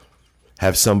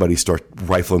 have somebody start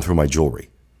rifling through my jewelry,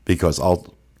 because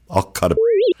I'll cut a...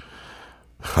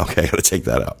 Okay, I got to take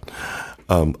that out.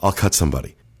 I'll cut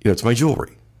somebody. It's my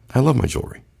jewelry. I love my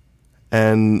jewelry.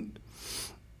 And,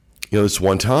 this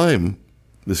one time,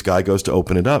 this guy goes to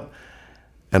open it up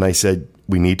and I said,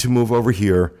 we need to move over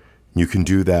here. You can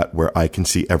do that where I can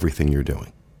see everything you're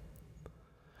doing.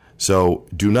 So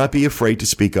do not be afraid to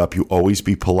speak up. You always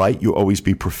be polite. You always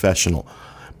be professional.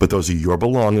 But those are your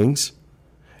belongings,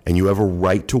 and you have a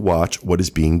right to watch what is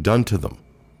being done to them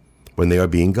when they are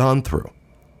being gone through.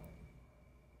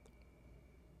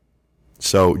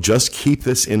 So just keep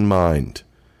this in mind.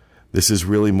 This is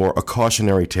really more a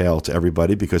cautionary tale to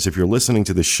everybody, because if you're listening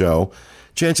to the show,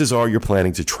 chances are you're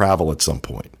planning to travel at some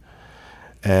point.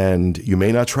 And you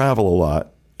may not travel a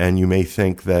lot, and you may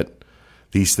think that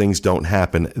these things don't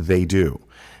happen. They do.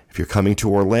 If you're coming to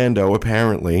Orlando,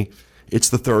 apparently, it's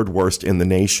the third worst in the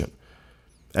nation.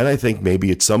 And I think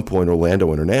maybe at some point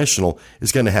Orlando International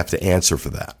is going to have to answer for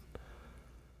that.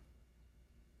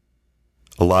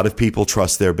 A lot of people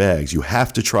trust their bags. You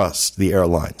have to trust the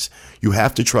airlines. You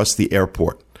have to trust the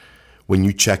airport when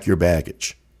you check your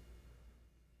baggage.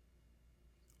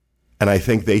 And I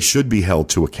think they should be held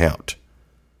to account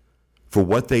for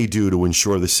what they do to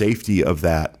ensure the safety of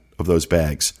those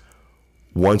bags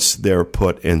once they're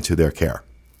put into their care.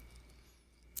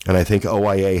 And I think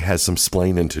OIA has some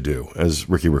splaining to do, as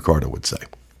Ricky Ricardo would say.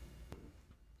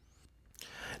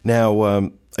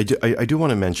 Now, I do want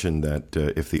to mention that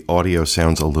if the audio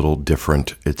sounds a little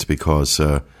different, it's because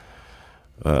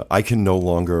I can no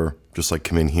longer just like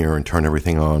come in here and turn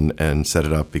everything on and set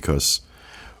it up, because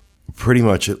pretty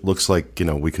much it looks like,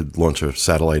 we could launch a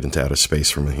satellite into outer space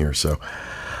from here. So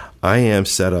I am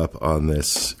set up on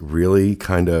this really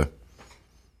kind of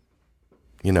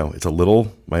it's my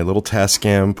little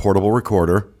Tascam portable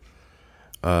recorder,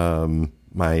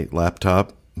 my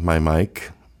laptop, my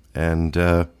mic, and,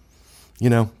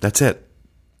 that's it.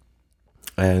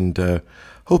 And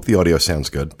hope the audio sounds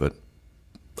good, but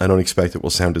I don't expect it will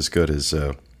sound as good as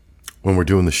when we're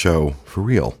doing the show for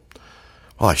real.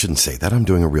 Well, I shouldn't say that. I'm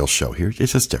doing a real show here.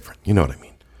 It's just different. You know what I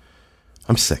mean?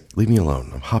 I'm sick. Leave me alone.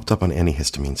 I'm hopped up on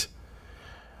antihistamines,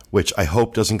 which I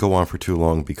hope doesn't go on for too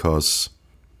long, because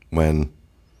when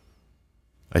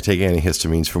I take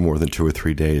antihistamines for more than 2 or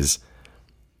 3 days,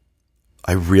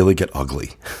 I really get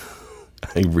ugly.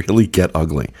 I really get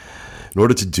ugly. In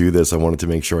order to do this, I wanted to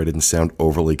make sure I didn't sound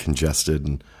overly congested,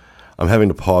 and I'm having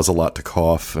to pause a lot to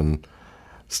cough and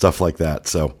stuff like that.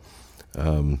 So,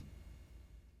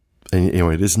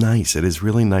 it is nice. It is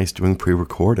really nice doing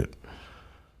pre-recorded.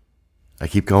 I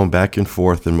keep going back and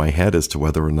forth in my head as to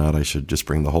whether or not I should just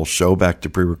bring the whole show back to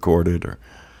pre-recorded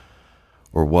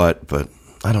or what, but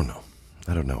I don't know.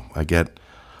 I get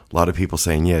a lot of people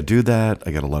saying, yeah, do that.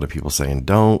 I get a lot of people saying,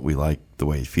 don't. We like the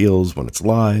way it feels when it's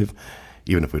live,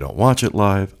 even if we don't watch it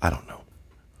live. I don't know.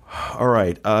 All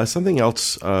right. Something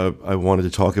else I wanted to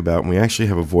talk about, and we actually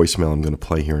have a voicemail I'm going to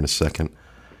play here in a second.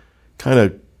 Kind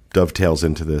of dovetails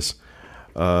into this.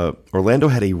 Orlando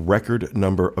had a record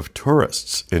number of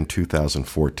tourists in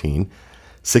 2014.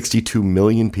 62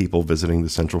 million people visiting the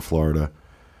Central Florida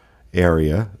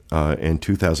area. In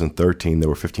 2013, there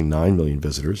were 59 million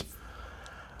visitors.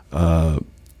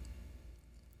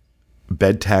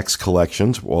 Bed tax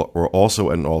collections were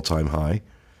also at an all-time high.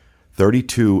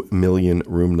 32 million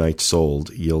room nights sold,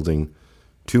 yielding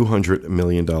 $200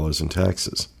 million in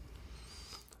taxes.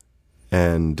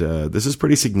 And this is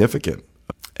pretty significant.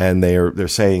 And they're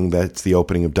saying that the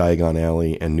opening of Diagon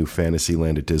Alley and New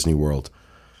Fantasyland at Disney World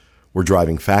were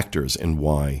driving factors in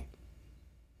why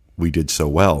we did so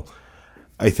well.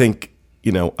 I think,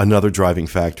 another driving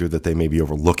factor that they may be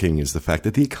overlooking is the fact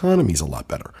that the economy is a lot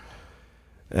better.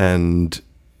 And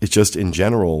it's just in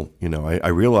general, I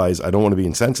realize, I don't want to be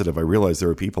insensitive. I realize there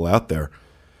are people out there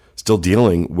still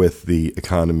dealing with the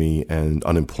economy and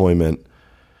unemployment.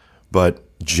 But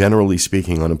generally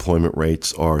speaking, unemployment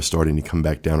rates are starting to come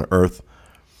back down to earth,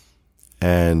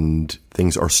 and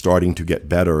things are starting to get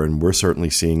better. And we're certainly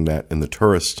seeing that in the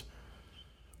tourist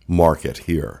market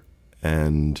here.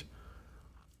 And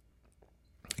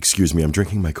excuse me, I'm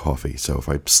drinking my coffee, so if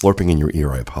I'm slurping in your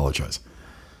ear, I apologize.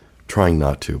 I'm trying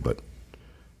not to, but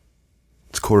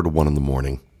it's 1:45 in the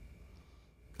morning,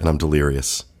 and I'm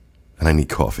delirious, and I need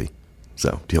coffee,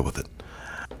 so deal with it.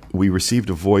 We received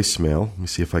a voicemail. Let me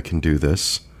see if I can do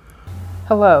this.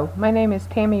 Hello, my name is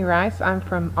Tammy Rice. I'm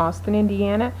from Austin,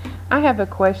 Indiana. I have a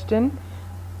question.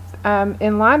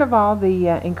 In light of all the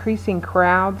increasing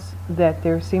crowds that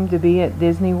there seem to be at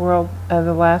Disney World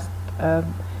the last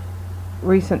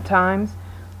recent times,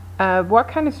 what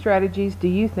kind of strategies do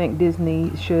you think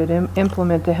Disney should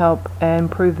implement to help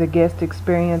improve the guest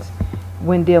experience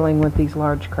when dealing with these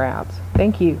large crowds?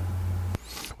 Thank you.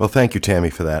 Well, thank you, Tammy,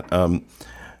 for that.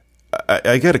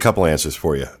 I got a couple answers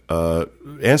for you.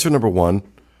 Answer number one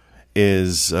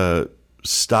is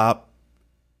stop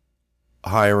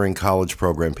hiring college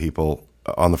program people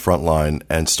on the front line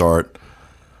and start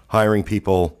hiring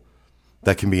people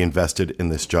that can be invested in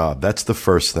this job. That's the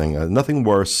first thing. Nothing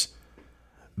worse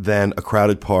than a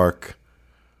crowded park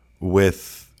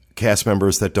with cast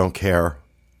members that don't care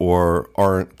or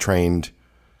aren't trained.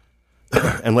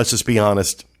 And let's just be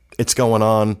honest, it's going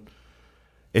on.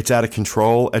 It's out of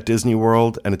control at Disney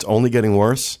World, and it's only getting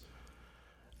worse.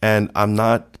 And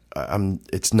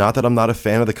it's not that I'm not a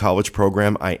fan of the college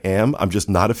program. I am. I'm just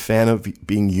not a fan of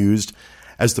being used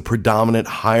as the predominant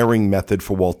hiring method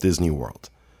for Walt Disney World,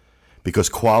 because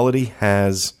quality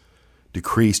has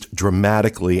decreased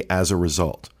dramatically as a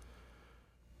result.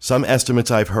 Some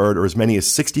estimates I've heard are as many as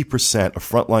 60% of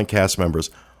frontline cast members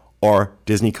are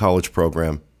Disney College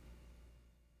Program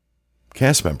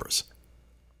cast members.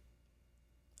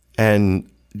 And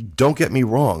don't get me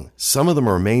wrong, some of them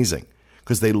are amazing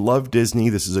because they love Disney.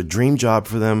 This is a dream job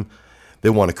for them. They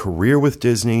want a career with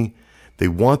Disney. They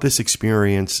want this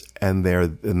experience, and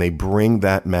they bring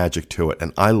that magic to it.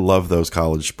 And I love those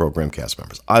college program cast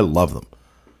members. I love them.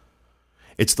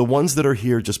 It's the ones that are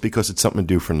here just because it's something to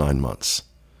do for 9 months,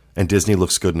 and Disney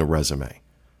looks good in a resume.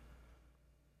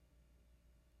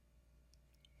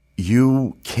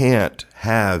 You can't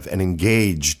have an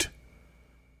engaged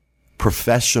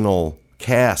professional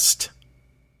cast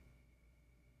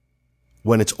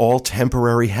when it's all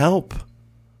temporary help.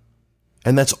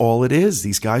 And that's all it is.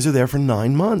 These guys are there for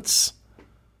 9 months.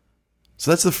 So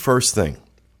that's the first thing.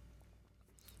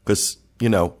 Because,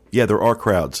 there are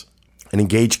crowds. An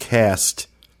engaged cast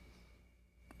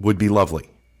would be lovely.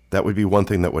 That would be one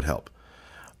thing that would help.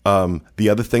 The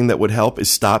other thing that would help is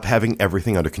stop having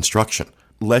everything under construction.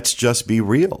 Let's just be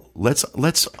real. Let's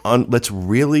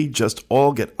really just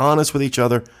all get honest with each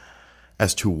other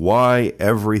as to why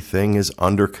everything is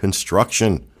under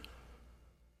construction.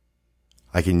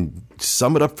 I can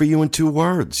sum it up for you in 2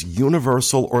 words: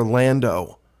 Universal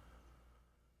Orlando.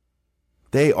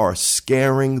 They are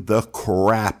scaring the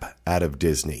crap out of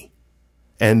Disney,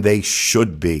 and they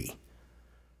should be.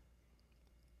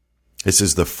 This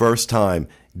is the first time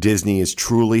Disney is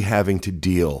truly having to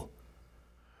deal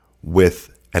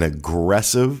with an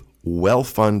aggressive,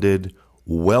 well-funded,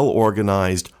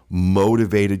 well-organized,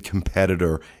 motivated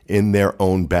competitor in their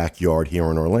own backyard here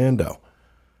in Orlando.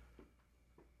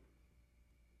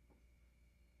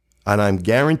 And I'm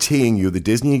guaranteeing you the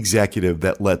Disney executive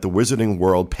that let the Wizarding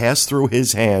World pass through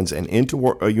his hands and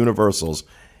into Universal's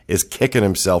is kicking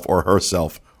himself or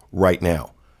herself right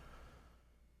now.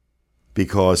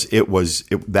 Because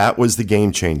that was the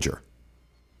game changer.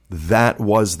 That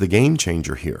was the game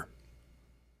changer here.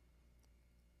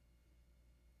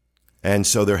 And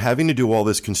so they're having to do all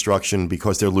this construction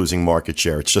because they're losing market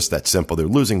share. It's just that simple. They're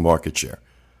losing market share.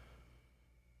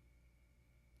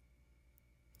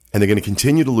 And they're going to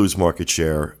continue to lose market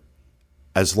share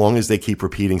as long as they keep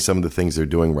repeating some of the things they're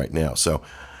doing right now. So,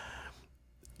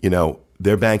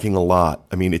 they're banking a lot.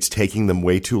 I mean, it's taking them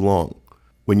way too long.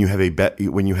 When you have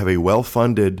a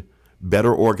well-funded,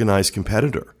 better organized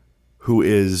competitor who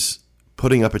is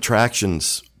putting up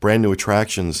attractions, brand new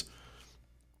attractions,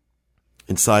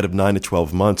 inside of 9 to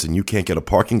 12 months, and you can't get a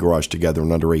parking garage together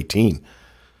in under 18,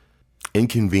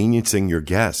 inconveniencing your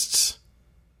guests.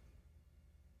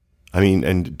 I mean,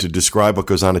 and to describe what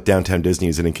goes on at Downtown Disney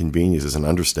as an inconvenience is an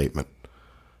understatement.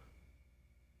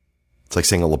 It's like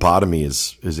saying a lobotomy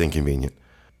is inconvenient.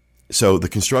 So the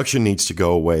construction needs to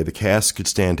go away. The cast could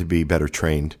stand to be better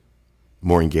trained,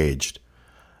 more engaged.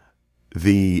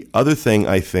 The other thing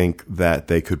I think that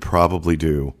they could probably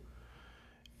do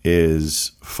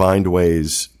is find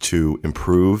ways to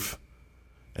improve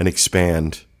and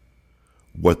expand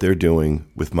what they're doing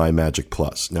with My Magic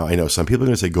Plus. Now, I know some people are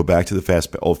going to say, go back to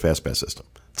the old FastPass system.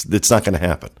 It's not going to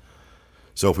happen.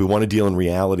 So if we want to deal in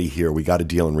reality here, we got to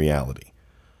deal in reality.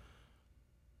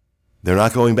 They're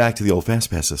not going back to the old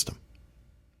FastPass system.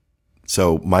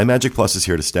 So My Magic Plus is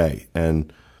here to stay,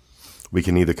 and we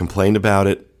can either complain about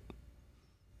it,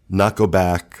 not go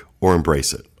back, or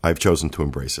embrace it. I've chosen to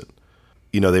embrace it.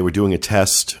 They were doing a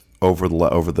test over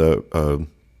the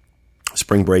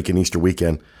spring break and Easter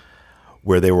weekend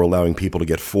where they were allowing people to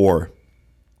get 4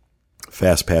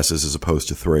 fast passes as opposed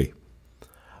to 3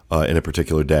 in a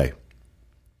particular day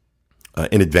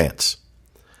in advance.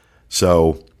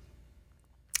 So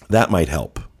that might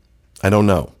help. I don't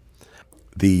know.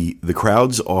 The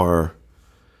crowds are...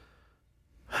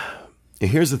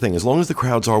 Here's the thing. As long as the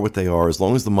crowds are what they are, as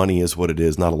long as the money is what it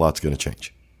is, not a lot's going to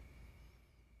change.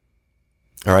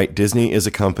 All right, Disney is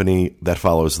a company that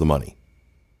follows the money.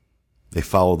 They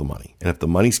follow the money. And if the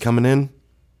money's coming in,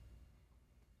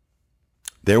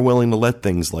 they're willing to let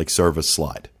things like service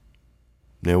slide.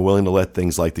 They're willing to let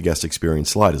things like the guest experience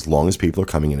slide as long as people are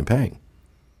coming in and paying.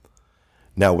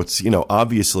 Now,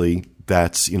 obviously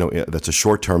that's a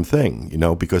short-term thing,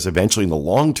 because eventually in the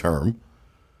long term,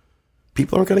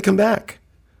 people aren't going to come back.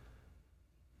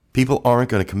 People aren't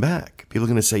going to come back. People are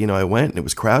going to say, I went and it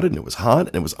was crowded and it was hot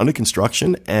and it was under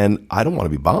construction and I don't want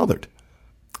to be bothered.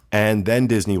 And then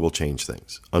Disney will change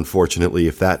things. Unfortunately,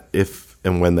 if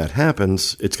and when that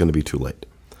happens, it's going to be too late.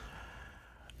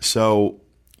 So,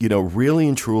 really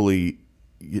and truly,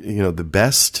 the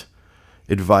best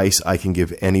advice I can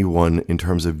give anyone in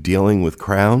terms of dealing with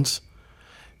crowds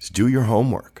is do your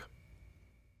homework.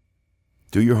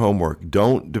 Do your homework.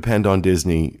 Don't depend on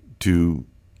Disney to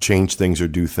change things or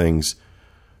do things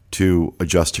to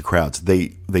adjust to crowds.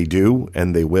 They do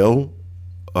and they will.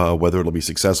 Whether it'll be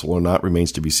successful or not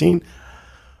remains to be seen.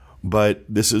 But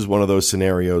this is one of those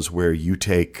scenarios where you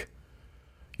take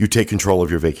control of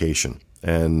your vacation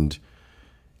and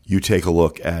you take a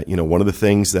look at, one of the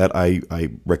things that I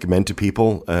recommend to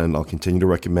people, and I'll continue to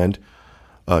recommend,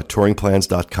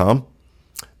 touringplans.com.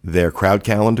 Their crowd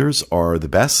calendars are the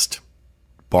best,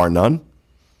 bar none.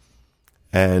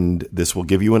 And this will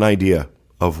give you an idea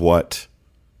of what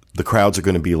the crowds are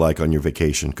going to be like on your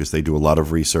vacation because they do a lot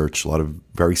of research, a lot of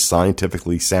very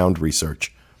scientifically sound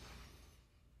research.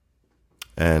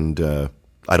 And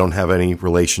I don't have any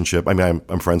relationship. I mean,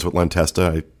 I'm friends with Len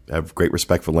Testa. I have great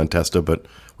respect for Len Testa, but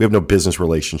we have no business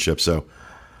relationship. So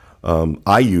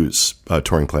I use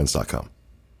touringplans.com.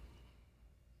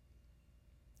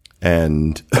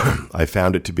 And I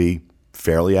found it to be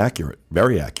fairly accurate,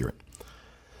 very accurate.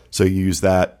 So you use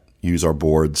that use our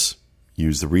boards,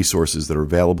 use the resources that are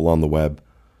available on the web.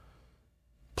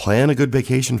 Plan a good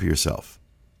vacation for yourself.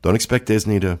 Don't expect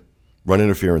Disney to run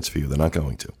interference for you. They're not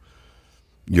going to.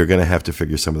 You're going to have to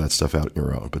figure some of that stuff out on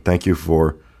your own. But thank you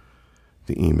for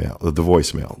the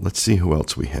voicemail. Let's see who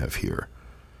else we have here.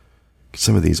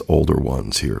 Some of these older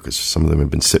ones here, because some of them have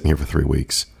been sitting here for 3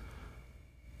 weeks.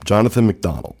 Jonathan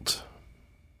McDonald.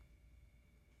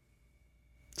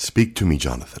 Speak to me,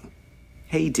 Jonathan.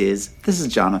 Hey, Diz. This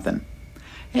is Jonathan.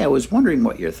 Hey, I was wondering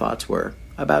what your thoughts were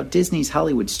about Disney's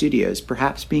Hollywood Studios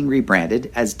perhaps being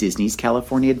rebranded as Disney's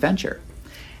California Adventure.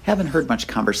 Haven't heard much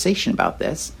conversation about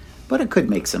this, but it could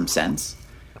make some sense.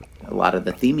 A lot of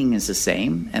the theming is the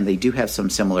same, and they do have some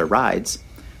similar rides.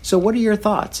 So what are your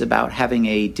thoughts about having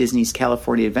a Disney's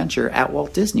California Adventure at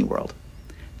Walt Disney World?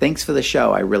 Thanks for the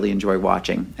show. I really enjoy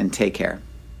watching, and take care.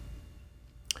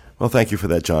 Well, thank you for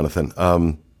that, Jonathan.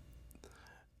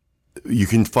 You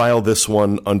can file this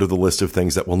one under the list of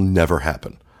things that will never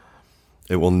happen.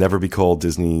 It will never be called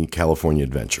Disney California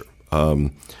Adventure.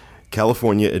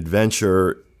 California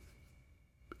Adventure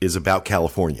is about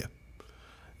California.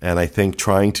 And I think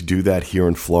trying to do that here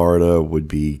in Florida would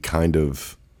be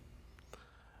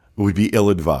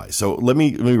ill-advised. So let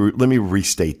me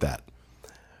restate that.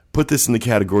 Put this in the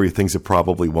category of things that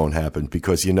probably won't happen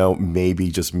because,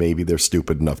 maybe, just maybe they're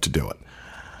stupid enough to do it.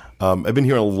 I've been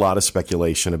hearing a lot of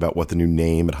speculation about what the new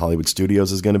name at Hollywood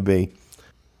Studios is going to be.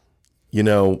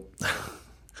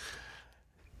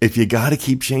 If you got to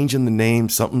keep changing the name,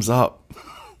 something's up.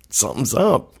 Something's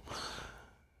up.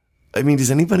 I mean,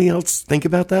 does anybody else think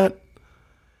about that?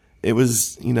 It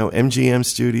was, MGM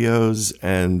Studios,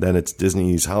 and then it's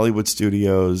Disney's Hollywood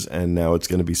Studios, and now it's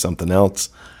going to be something else.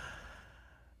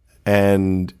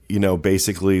 And,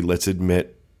 basically, let's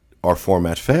admit our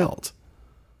format failed.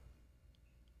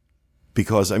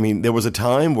 Because, there was a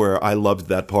time where I loved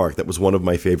that park. That was one of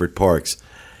my favorite parks.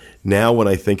 Now, when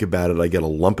I think about it, I get a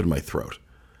lump in my throat.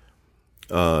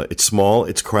 It's small,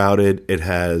 it's crowded, it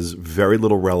has very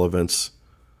little relevance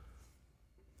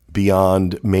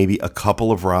beyond maybe a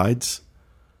couple of rides.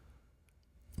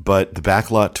 But the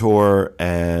Backlot Tour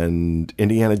and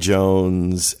Indiana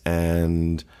Jones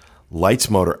and Lights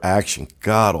Motor Action,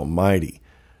 God almighty.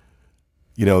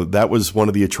 That was one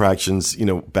of the attractions,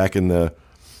 back in for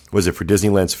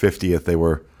Disneyland's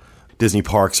 50th, Disney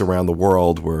parks around the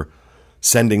world were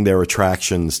sending their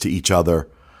attractions to each other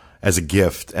as a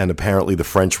gift. And apparently the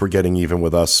French were getting even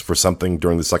with us for something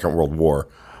during the Second World War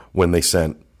when they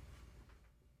sent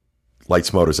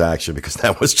Lights, Motors, Action, because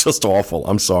that was just awful.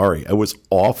 I'm sorry. It was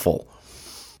awful.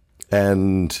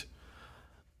 And,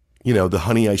 the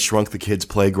Honey, I Shrunk the Kids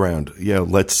playground.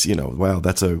 Wow,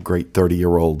 that's a great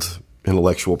 30-year-old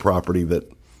intellectual property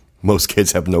that most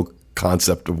kids have no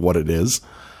concept of what it is.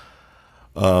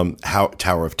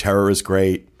 Tower of Terror is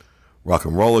great. Rock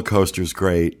and Roller Coaster is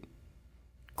great.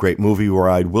 Great movie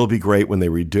ride. Will be great when they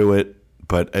redo it.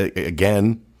 But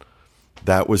again,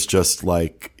 that was just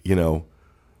like,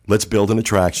 let's build an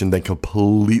attraction, then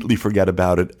completely forget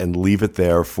about it and leave it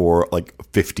there for like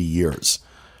 50 years.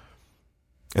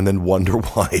 And then wonder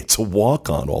why it's a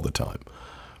walk-on all the time.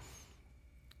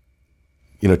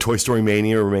 Toy Story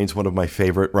Mania remains one of my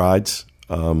favorite rides.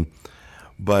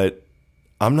 But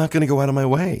I'm not going to go out of my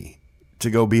way to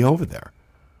go be over there.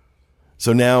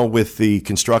 So now with the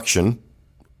construction,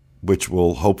 which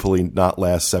will hopefully not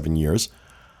last 7 years,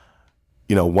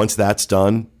 once that's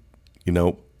done,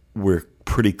 we're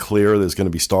pretty clear there's going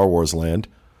to be Star Wars Land.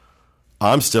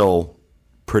 I'm still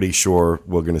pretty sure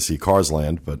we're going to see Cars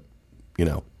Land, but,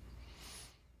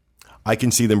 I can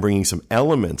see them bringing some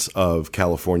elements of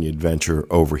California Adventure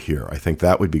over here. I think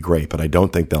that would be great, but I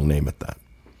don't think they'll name it that.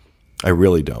 I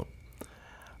really don't.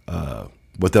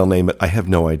 What they'll name it, I have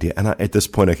no idea. And at this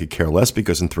point, I could care less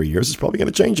because in 3 years, it's probably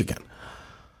going to change again.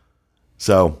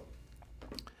 So,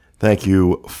 thank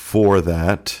you for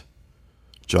that,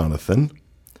 Jonathan.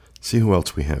 See who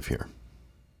else we have here.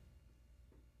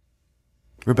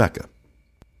 Rebecca.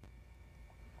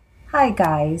 Hi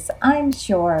guys, I'm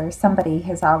sure somebody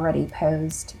has already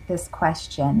posed this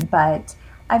question, but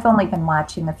I've only been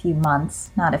watching a few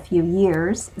months, not a few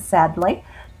years, sadly.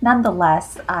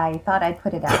 Nonetheless, I thought I'd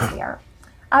put it out there.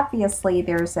 Obviously,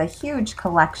 there's a huge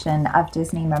collection of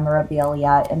Disney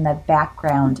memorabilia in the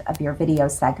background of your video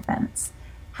segments.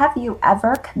 Have you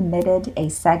ever committed a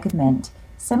segment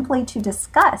simply to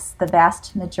discuss the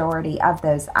vast majority of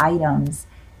those items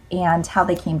and how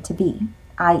they came to be,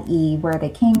 i.e. where they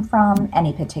came from,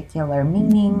 any particular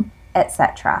meaning,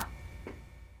 etc.?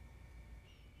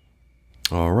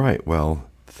 All right. Well,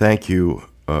 thank you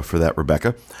for that,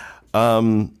 Rebecca.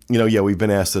 Yeah, we've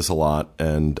been asked this a lot,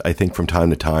 and I think from time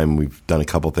to time we've done a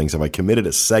couple things. Have I committed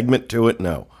a segment to it?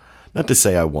 No. Not to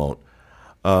say I won't.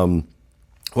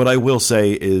 What I will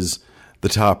say is the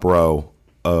top row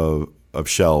of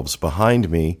shelves behind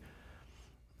me,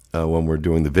 when we're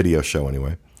doing the video show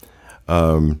anyway,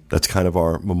 that's kind of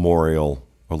our little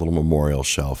memorial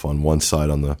shelf. On one side,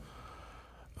 on the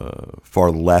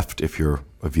far left, if you're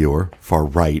a viewer, far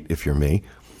right, if you're me,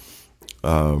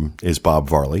 is Bob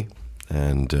Varley.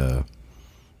 And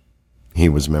he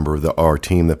was a member of our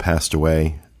team that passed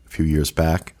away a few years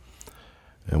back.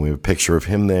 And we have a picture of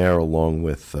him there along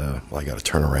with, I got to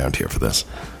turn around here for this.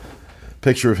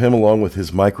 Picture of him along with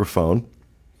his microphone.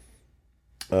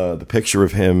 The picture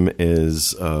of him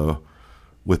is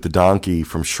with the donkey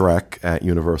from Shrek at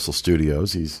Universal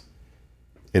Studios. He's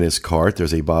in his cart.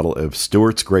 There's a bottle of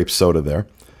Stewart's grape soda there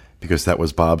because that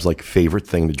was Bob's favorite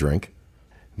thing to drink.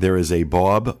 There is a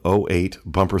Bob 08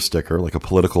 bumper sticker, like a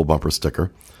political bumper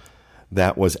sticker,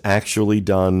 that was actually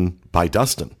done by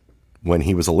Dustin when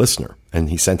he was a listener, and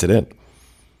he sent it in.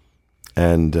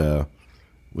 And it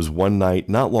was one night,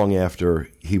 not long after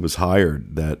he was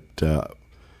hired, that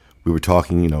we were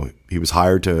talking. He was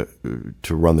hired to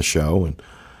run the show, and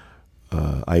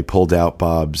I pulled out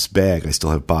Bob's bag. I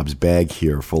still have Bob's bag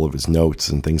here full of his notes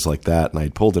and things like that, and I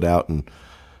pulled it out, and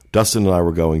Dustin and I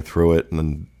were going through it,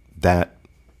 and that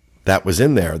was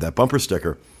in there, that bumper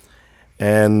sticker.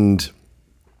 And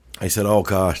I said, oh,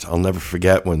 gosh, I'll never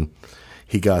forget when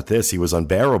he got this. He was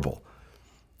unbearable.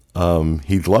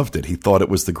 He loved it. He thought it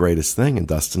was the greatest thing. And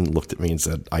Dustin looked at me and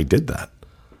said, I did that.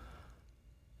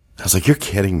 I was like, you're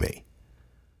kidding me.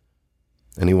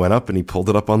 And he went up and he pulled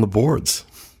it up on the boards.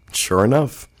 Sure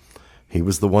enough, he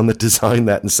was the one that designed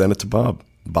that and sent it to Bob.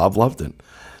 Bob loved it.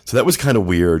 So that was kind of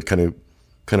weird, kind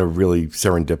of really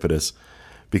serendipitous,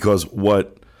 because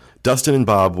what Dustin and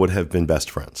Bob would have been best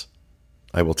friends.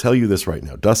 I will tell you this right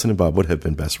now. Dustin and Bob would have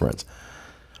been best friends.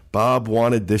 Bob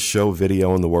wanted this show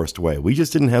video in the worst way. We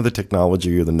just didn't have the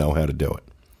technology or the know-how to do it.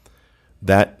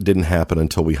 That didn't happen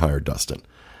until we hired Dustin.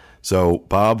 So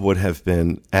Bob would have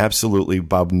been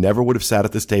Bob never would have sat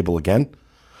at this table again.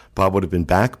 Bob would have been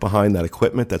back behind that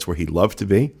equipment. That's where he loved to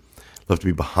be. Loved to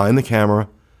be behind the camera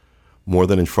more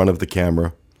than in front of the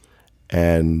camera,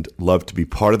 and loved to be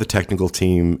part of the technical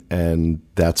team, and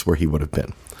that's where he would have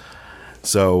been.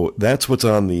 So that's what's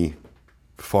on the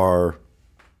far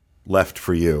left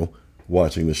for you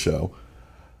watching the show.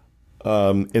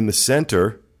 In the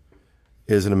center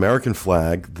is an American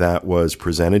flag that was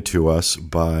presented to us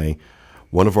by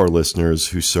one of our listeners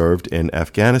who served in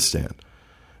Afghanistan.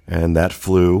 And that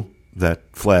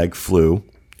flag flew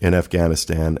in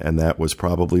Afghanistan, and that was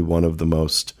probably one of the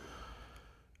most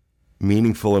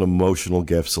meaningful and emotional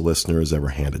gifts a listener has ever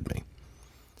handed me.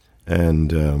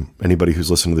 And anybody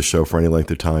who's listened to the show for any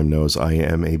length of time knows I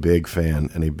am a big fan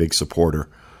and a big supporter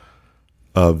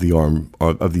of the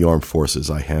armed forces.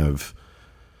 I have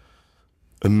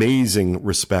amazing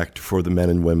respect for the men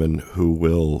and women who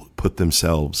will put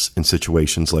themselves in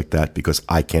situations like that, because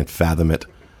I can't fathom it.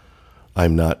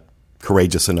 I'm not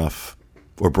courageous enough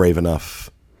or brave enough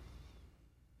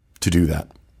to do that.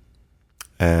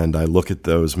 And I look at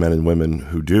those men and women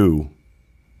who do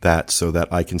that so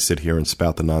that I can sit here and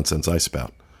spout the nonsense I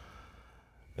spout.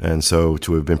 And so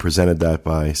to have been presented that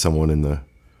by someone in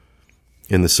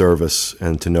the service,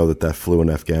 and to know that flew in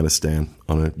Afghanistan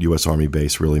on a U.S. Army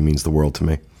base, really means the world to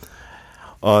me.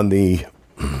 On the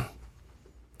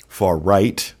far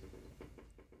right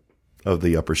of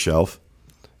the upper shelf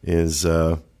is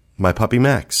my puppy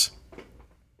Max.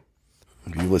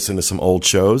 If you listen to some old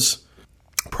shows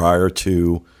prior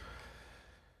to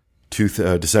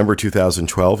December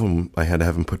 2012, when I had to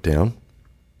have him put down,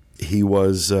 he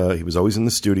was always in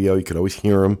the studio. You could always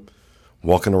hear him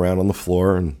walking around on the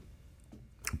floor and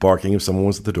barking if someone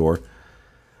was at the door.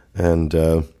 And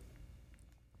when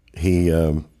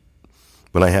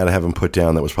I had to have him put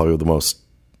down, that was probably the most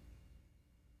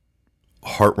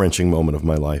heart-wrenching moment of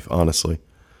my life, honestly.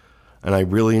 And I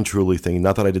really and truly think,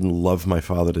 not that I didn't love my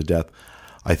father to death,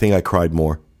 I think I cried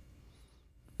more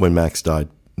when Max died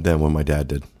than when my dad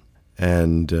did.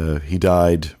 And he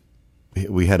died.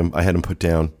 I had him put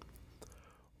down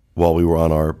while we were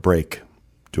on our break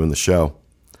doing the show.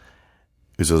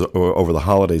 It was over the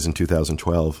holidays in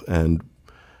 2012, and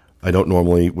I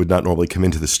would not normally come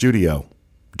into the studio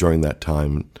during that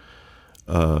time,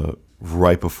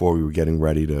 right before we were getting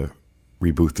ready to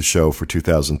reboot the show for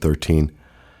 2013.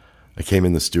 I came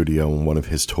in the studio and one of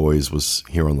his toys was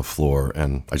here on the floor,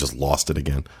 and I just lost it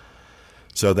again.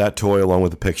 So that toy, along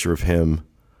with a picture of him,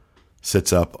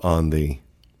 sits up on the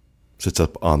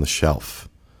shelf.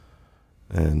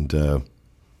 And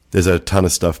There's a ton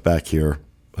of stuff back here.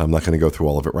 I'm not going to go through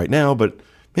all of it right now, but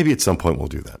maybe at some point we'll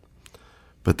do that.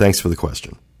 But thanks for the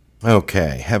question.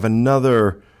 Okay, have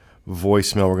another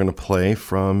voicemail we're going to play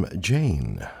from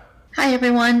Jane. Hi,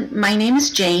 everyone. My name is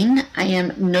Jane. I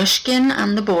am Nushkin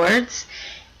on the boards.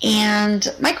 And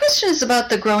my question is about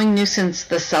the growing nuisance,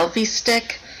 the selfie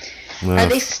stick. Are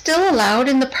they still allowed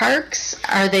in the parks?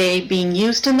 Are they being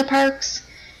used in the parks?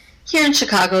 Here in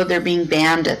Chicago, they're being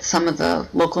banned at some of the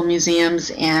local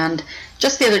museums. And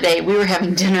just the other day, we were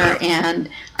having dinner, and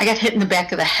I got hit in the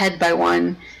back of the head by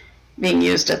one being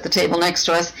used at the table next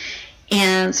to us.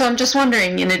 And so I'm just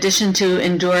wondering, in addition to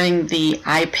enduring the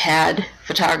iPad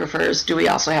photographers, do we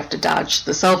also have to dodge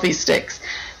the selfie sticks?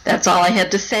 That's all I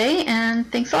had to say,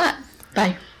 and thanks a lot.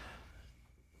 Bye.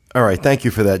 All right, thank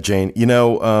you for that, Jane. You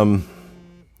know,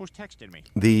 who's texted me?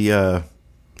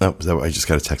 I just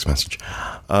got a text message.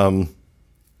 I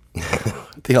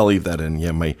think I'll leave that in.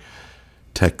 Yeah, my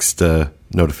text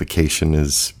notification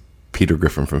is Peter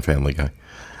Griffin from Family Guy.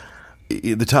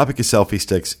 The topic is selfie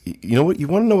sticks. You know what? You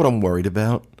want to know what I'm worried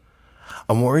about?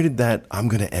 I'm worried that I'm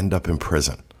going to end up in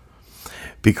prison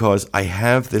because I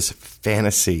have this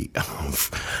fantasy of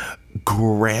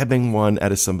grabbing one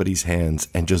out of somebody's hands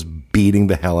and just beating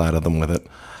the hell out of them with it.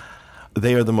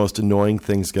 They are the most annoying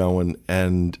things going,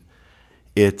 and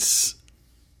it's,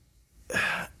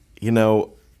 you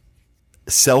know,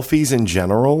 selfies in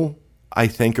general, I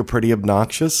think, are pretty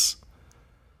obnoxious.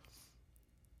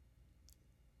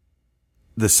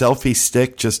 The selfie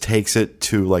stick just takes it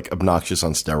to like obnoxious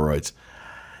on steroids.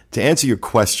 To answer your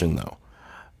question, though,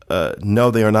 no,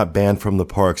 they are not banned from the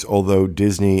parks, although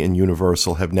Disney and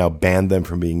Universal have now banned them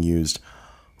from being used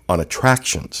on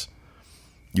attractions.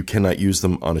 You cannot use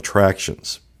them on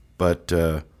attractions, but,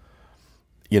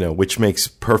 you know, which makes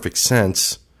perfect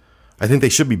sense. I think they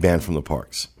should be banned from the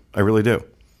parks. I really do.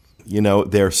 You know,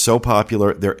 they're so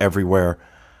popular. They're everywhere.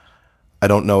 I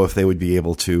don't know if they would be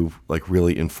able to like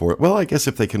really enforce. Well, I guess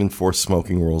if they can enforce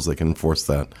smoking rules, they can enforce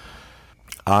that.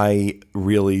 I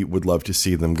really would love to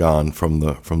see them gone from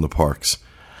the parks,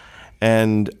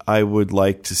 and I would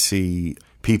like to see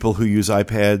people who use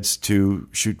iPads to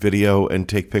shoot video and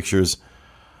take pictures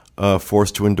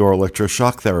forced to endure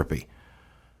electroshock therapy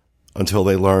until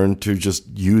they learn to just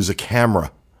use a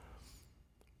camera.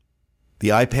 The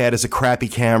iPad is a crappy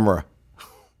camera.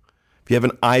 If you have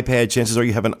an iPad, chances are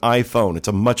you have an iPhone. It's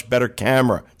a much better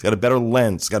camera. It's got a better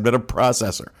lens. It's got a better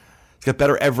processor. It's got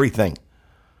better everything.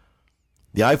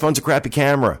 The iPhone's a crappy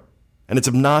camera, and it's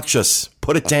obnoxious.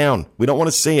 Put it down. We don't want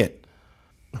to see it.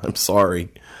 I'm sorry,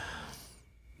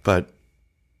 but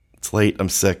it's late. I'm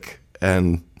sick,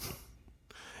 and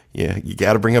yeah, you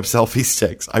got to bring up selfie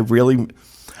sticks. I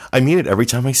mean it every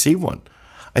time I see one.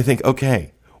 I think,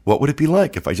 okay, what would it be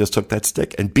like if I just took that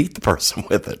stick and beat the person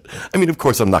with it? I mean, of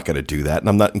course, I'm not going to do that, and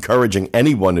I'm not encouraging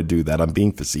anyone to do that. I'm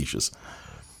being facetious.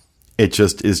 It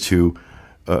just is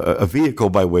a vehicle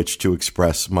by which to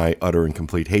express my utter and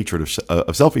complete hatred of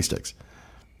selfie sticks.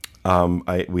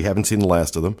 We haven't seen the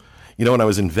last of them. You know, when I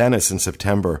was in Venice in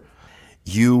September,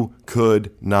 you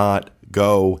could not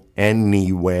go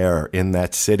anywhere in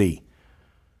that city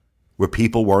where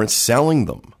people weren't selling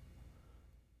them.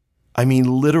 I mean,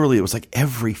 literally, it was like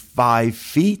every 5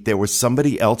 feet there was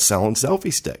somebody else selling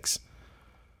selfie sticks.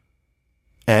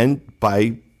 And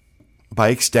by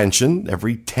extension,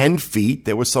 every 10 feet,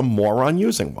 there was some moron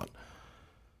using one.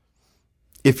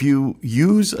 If you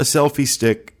use a selfie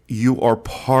stick, you are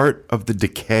part of the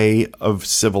decay of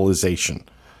civilization.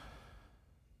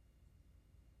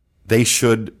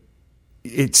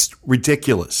 It's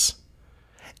ridiculous.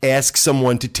 Ask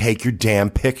someone to take your damn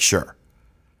picture.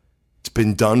 It's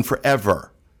been done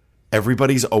forever.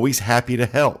 Everybody's always happy to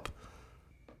help.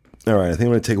 All right, I think I'm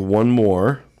going to take one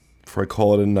more before I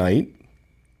call it a night.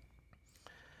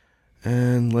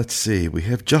 And let's see, we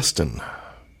have Justin.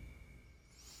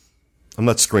 I'm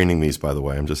not screening these, by the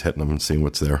way. I'm just hitting them and seeing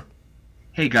what's there.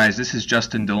 Hey guys, this is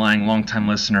Justin DeLang, longtime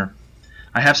listener.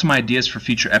 I have some ideas for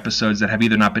future episodes that have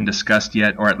either not been discussed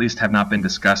yet or at least have not been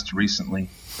discussed recently.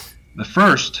 The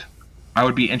first, I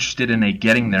would be interested in a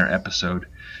Getting There episode.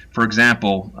 For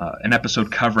example, an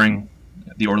episode covering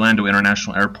the Orlando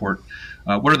International Airport.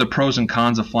 What are the pros and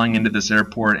cons of flying into this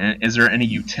airport, and is there any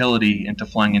utility into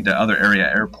flying into other area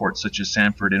airports such as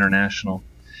Sanford International?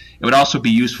 It would also be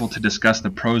useful to discuss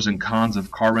the pros and cons of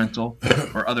car rental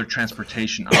or other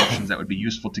transportation options that would be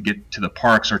useful to get to the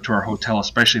parks or to our hotel,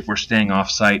 especially if we're staying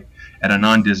off-site at a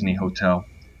non-Disney hotel.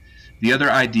 The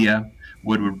other idea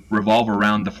would revolve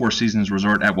around the Four Seasons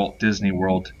Resort at Walt Disney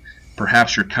World.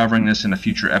 Perhaps you're covering this in a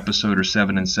future episode or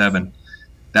 7 and 7.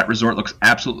 That resort looks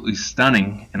absolutely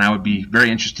stunning, and I would be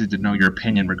very interested to know your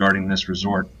opinion regarding this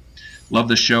resort. Love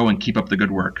the show and keep up the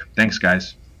good work. Thanks,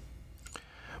 guys.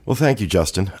 Well, thank you,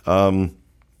 Justin.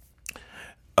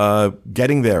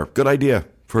 Getting there. Good idea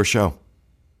for a show.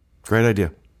 Great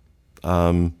idea.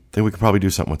 Think we could probably do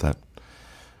something with that.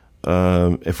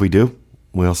 If we do,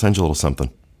 we'll send you a little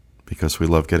something because we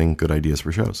love getting good ideas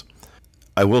for shows.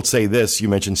 I will say this. You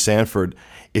mentioned Sanford.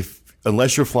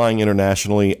 Unless you're flying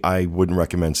internationally, I wouldn't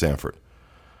recommend Sanford.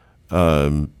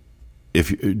 If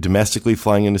you're domestically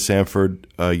flying into Sanford,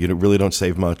 you really don't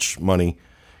save much money.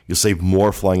 You'll save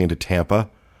more flying into Tampa.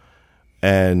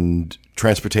 And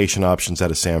transportation options out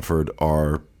of Sanford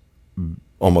are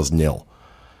almost nil.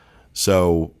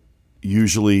 So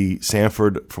usually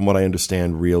Sanford, from what I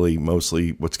understand, really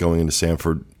mostly what's going into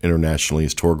Sanford internationally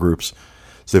is tour groups.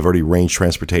 So they've already arranged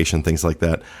transportation, things like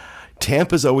that.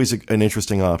 Tampa's always an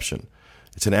interesting option.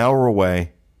 It's an hour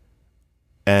away,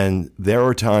 and there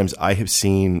are times I have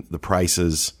seen the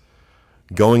prices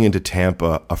going into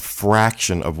Tampa a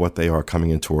fraction of what they are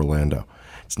coming into Orlando.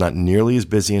 It's not nearly as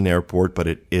busy an airport, but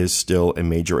it is still a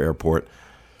major airport.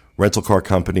 Rental car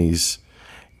companies,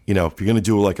 if you're going to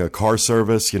do like a car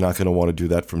service, you're not going to want to do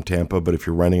that from Tampa. But if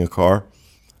you're renting a car,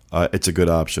 it's a good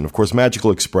option. Of course,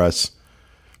 Magical Express,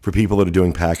 for people that are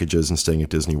doing packages and staying at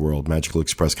Disney World, Magical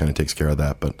Express kind of takes care of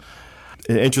that. But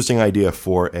an interesting idea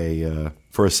for a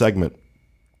segment.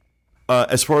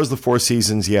 As far as the Four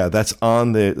Seasons, that's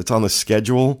on the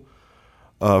schedule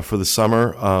for the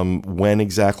summer. When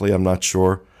exactly, I'm not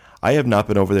sure. I have not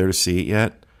been over there to see it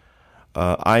yet.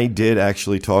 I did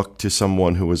actually talk to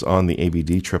someone who was on the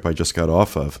ABD trip I just got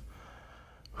off of,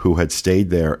 who had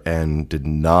stayed there and did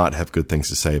not have good things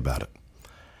to say about it.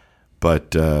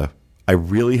 But I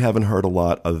really haven't heard a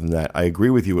lot other than that. I agree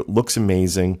with you. It looks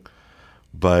amazing,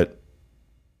 but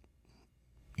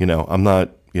I'm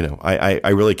not. I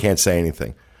really can't say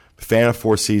anything. Fan of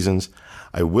Four Seasons.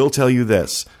 I will tell you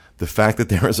this. The fact that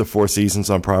there is a Four Seasons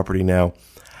on property now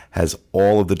has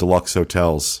all of the deluxe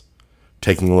hotels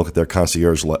taking a look at their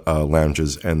concierge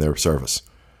lounges and their service.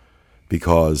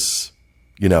 Because,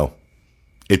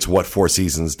 it's what Four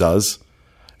Seasons does.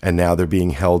 And now they're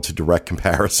being held to direct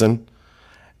comparison.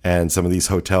 And some of these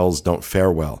hotels don't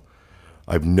fare well.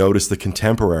 I've noticed the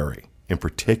Contemporary, in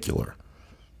particular,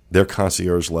 their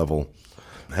concierge level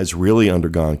has really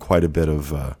undergone quite a bit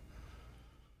of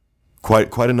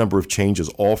quite a number of changes,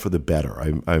 all for the better.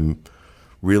 I'm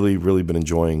really been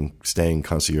enjoying staying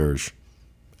concierge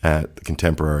at the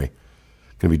Contemporary.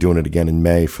 Going to be doing it again in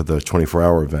May for the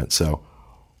 24-hour event. So,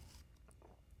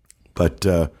 but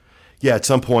at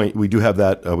some point we do have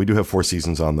that. We do have Four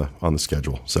Seasons on the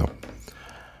schedule. So,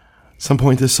 some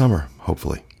point this summer,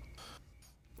 hopefully.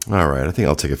 All right, I think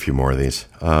I'll take a few more of these.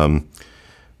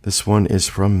 This one is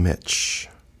from Mitch.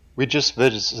 We just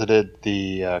visited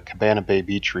the Cabana Bay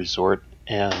Beach Resort,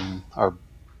 and our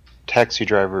taxi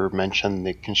driver mentioned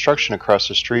the construction across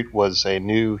the street was a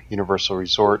new Universal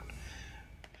Resort,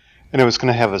 and it was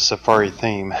going to have a safari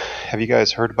theme. Have you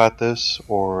guys heard about this,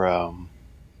 or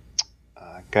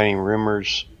got any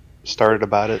rumors started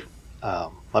about it?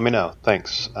 Let me know.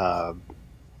 Thanks. All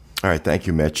right, thank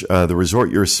you, Mitch. The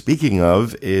resort you're speaking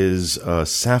of is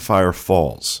Sapphire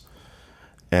Falls.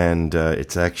 And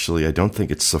it's actually, I don't think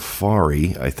it's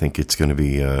safari. I think it's going to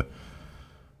be a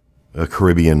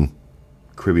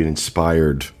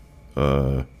Caribbean-inspired.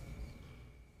 I'm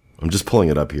just pulling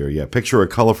it up here. Yeah, picture a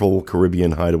colorful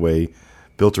Caribbean hideaway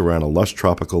built around a lush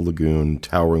tropical lagoon,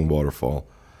 towering waterfall.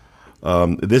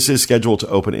 This is scheduled to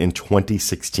open in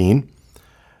 2016.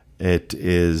 It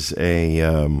is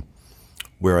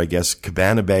where I guess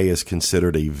Cabana Bay is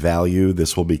considered a value.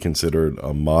 This will be considered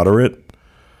a moderate.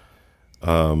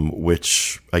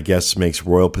 Which I guess makes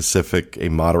Royal Pacific a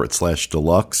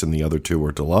moderate/deluxe, and the other two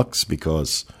are deluxe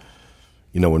because,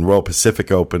 when Royal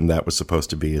Pacific opened, that was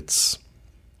supposed to be its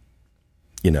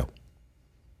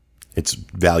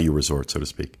value resort, so to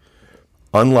speak.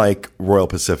 Unlike Royal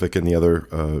Pacific and the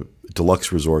other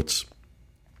deluxe resorts,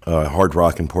 Hard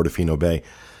Rock and Portofino Bay,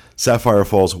 Sapphire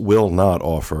Falls will not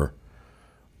offer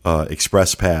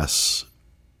Express Pass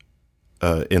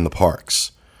in the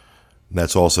parks.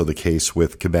 That's also the case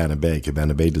with Cabana Bay.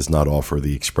 Cabana Bay does not offer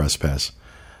the Express Pass.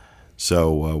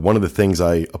 So one of the things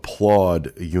I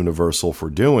applaud Universal for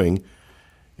doing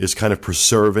is kind of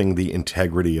preserving the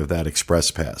integrity of that Express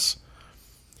Pass,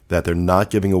 that they're not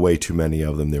giving away too many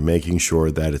of them. They're making sure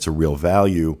that it's a real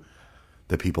value,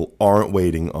 that people aren't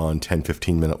waiting on 10,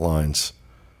 15-minute lines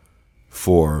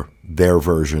for their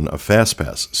version of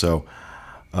FastPass. So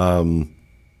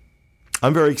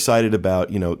I'm very excited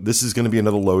about, this is going to be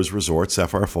another Lowe's resort.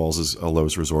 Sapphire Falls is a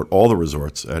Lowe's resort. All the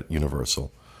resorts at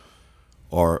Universal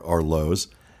are Lowe's.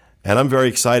 And I'm very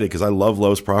excited because I love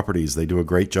Lowe's properties. They do a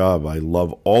great job. I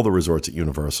love all the resorts at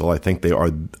Universal. I think they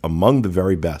are among the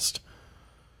very best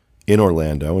in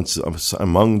Orlando and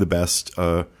among the best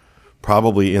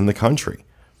probably in the country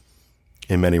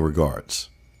in many regards.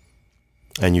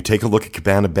 And you take a look at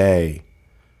Cabana Bay.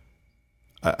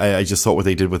 I just thought what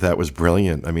they did with that was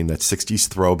brilliant. I mean, that 60s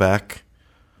throwback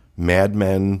Mad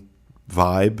Men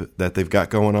vibe that they've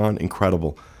got going on,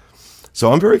 incredible.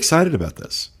 So I'm very excited about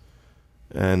this.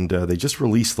 And they just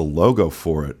released the logo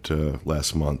for it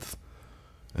last month.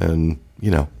 And, you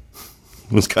know,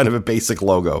 it was kind of a basic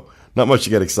logo. Not much to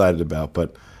get excited about,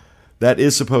 but that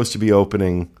is supposed to be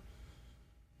opening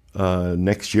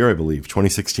next year, I believe,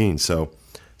 2016. So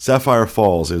Sapphire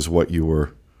Falls is what you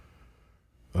were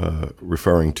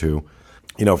referring to.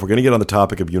 You know, if we're going to get on the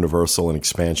topic of Universal and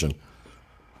expansion,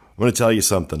 I'm going to tell you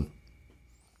something.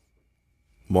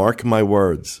 Mark my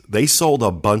words. They sold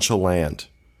a bunch of land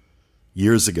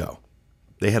years ago.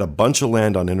 They had a bunch of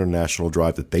land on International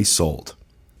Drive that they sold.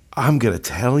 I'm going to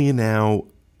tell you now,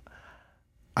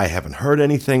 I haven't heard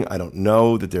anything. I don't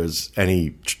know that there's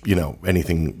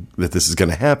anything that this is going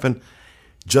to happen.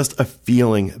 Just a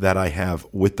feeling that I have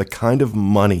with the kind of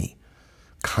money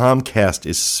Comcast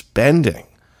is spending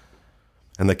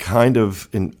and the kind of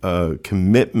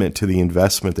commitment to the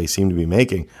investment they seem to be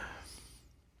making.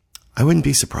 I wouldn't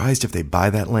be surprised if they buy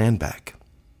that land back.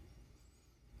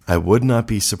 I would not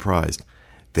be surprised.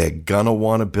 They're going to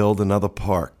want to build another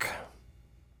park.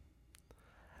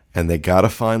 And they got to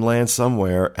find land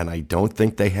somewhere, and I don't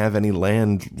think they have any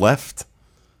land left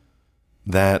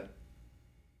that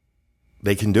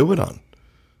they can do it on.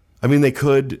 I mean, they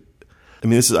could. I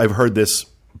mean, I've heard this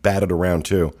batted around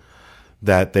too,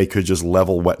 that they could just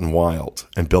level Wet and Wild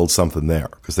and build something there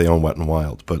because they own Wet and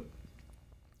Wild. But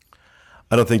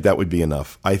I don't think that would be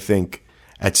enough. I think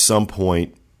at some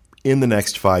point in the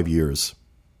next 5 years,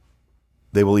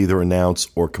 they will either announce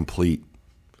or complete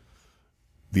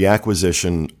the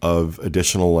acquisition of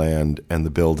additional land and the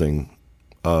building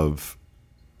of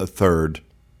a third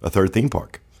theme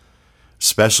park,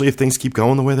 especially if things keep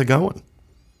going the way they're going.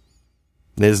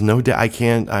 There's no doubt. I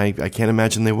can't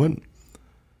imagine they wouldn't.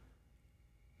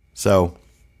 So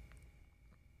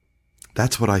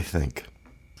that's what I think.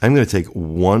 I'm going to take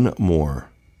one more.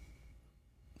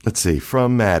 Let's see,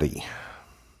 from Maddie.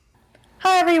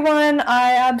 Hi, everyone.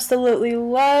 I absolutely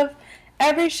love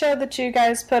every show that you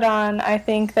guys put on. I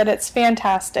think that it's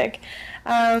fantastic.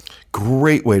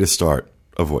 Great way to start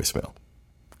a voicemail.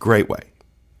 Great way.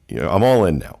 You know, I'm all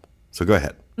in now. So go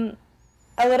ahead.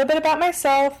 A little bit about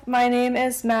myself. My name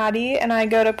is Maddie, and I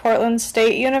go to Portland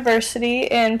State University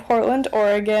in Portland,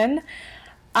 Oregon.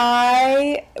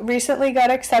 I recently got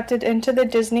accepted into the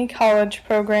Disney College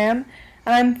program,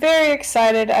 and I'm very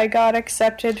excited I got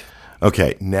accepted.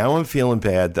 Okay, now I'm feeling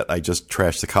bad that I just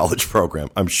trashed the college program.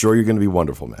 I'm sure you're going to be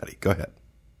wonderful, Maddie. Go ahead.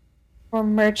 For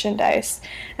merchandise.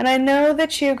 And I know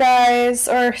that you guys,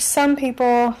 or some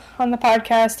people on the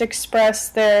podcast, express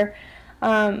their,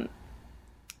 their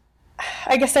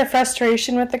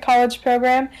frustration with the college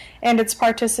program and its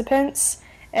participants.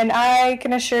 And I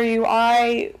can assure you,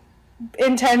 I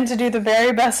intend to do the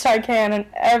very best I can in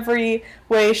every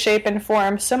way, shape, and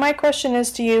form. So my question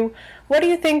is to you, what do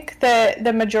you think that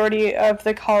the majority of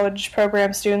the college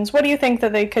program students, what do you think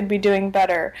that they could be doing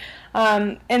better?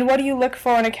 And what do you look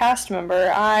for in a cast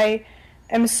member? I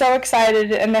am so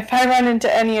excited, and if I run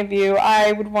into any of you,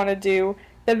 I would want to do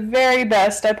the very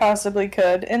best I possibly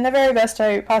could, and the very best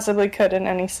I possibly could in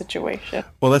any situation.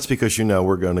 Well, that's because you know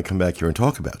we're going to come back here and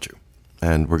talk about you,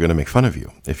 and we're going to make fun of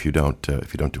you if you don't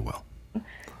do well.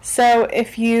 So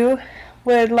if you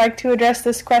would like to address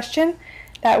this question,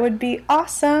 that would be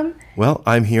awesome. Well,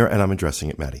 I'm here and I'm addressing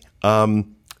it, Maddie.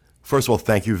 First of all,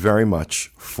 thank you very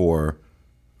much for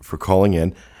calling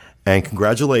in, and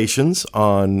congratulations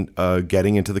on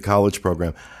getting into the college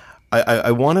program.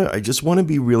 I just want to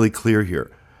be really clear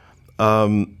here.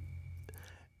 I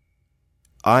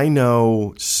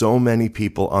know so many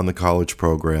people on the college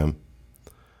program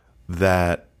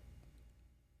that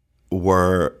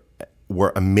were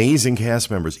amazing cast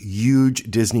members, huge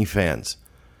Disney fans,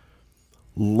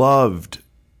 loved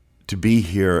to be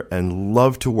here and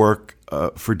loved to work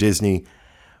for Disney.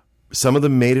 Some of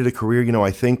them made it a career. You know,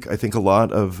 I think a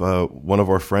lot of one of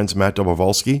our friends, Matt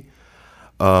Dobrovolsky,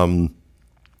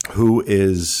 who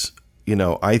is, you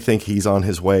know, I think he's on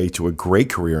his way to a great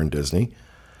career in Disney.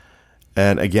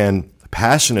 And again,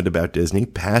 passionate about Disney,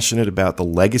 passionate about the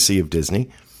legacy of Disney,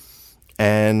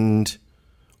 and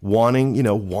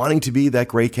wanting to be that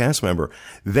great cast member.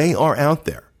 They are out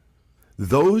there.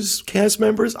 Those cast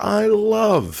members I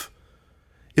love.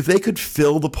 If they could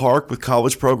fill the park with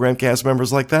college program cast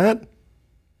members like that,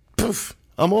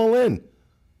 I'm all in.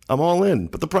 I'm all in.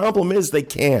 But the problem is they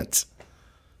can't.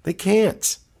 They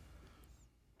can't.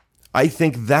 I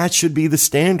think that should be the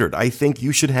standard. I think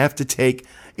you should have to take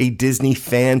a Disney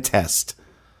fan test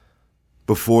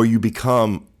before you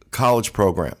become college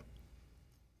program.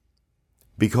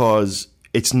 Because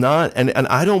it's not, and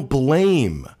I don't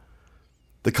blame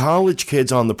the college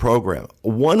kids on the program.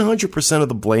 100% of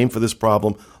the blame for this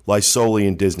problem lies solely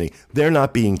in Disney. They're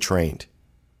not being trained.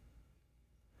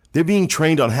 They're being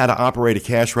trained on how to operate a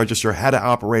cash register, how to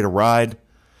operate a ride.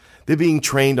 They're being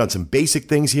trained on some basic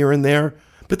things here and there,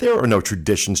 but there are no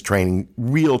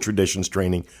real traditions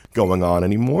training going on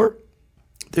anymore.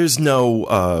 There's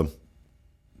no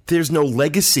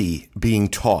legacy being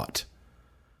taught.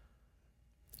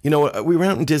 You know, we were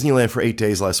out in Disneyland for 8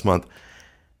 days last month,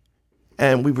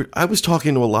 and I was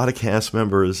talking to a lot of cast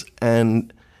members,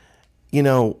 and, you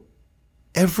know,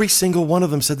 every single one of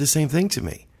them said the same thing to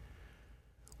me.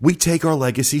 We take our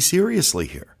legacy seriously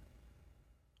here.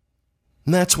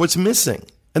 And that's what's missing.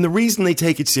 And the reason they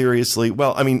take it seriously,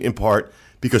 well, I mean, in part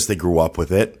because they grew up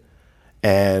with it,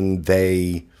 and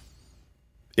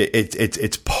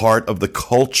it's part of the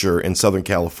culture in Southern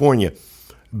California.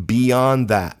 Beyond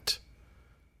that,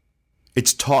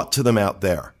 it's taught to them out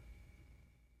there.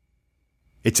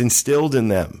 It's instilled in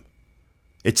them.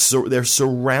 They're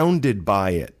surrounded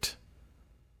by it.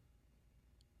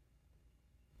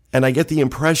 And I get the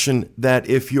impression that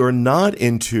if you're not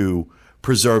into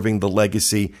preserving the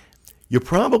legacy, you're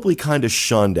probably kind of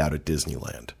shunned out at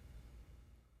Disneyland.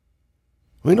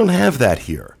 We don't have that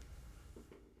here.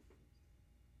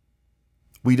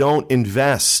 We don't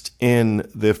invest in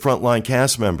the frontline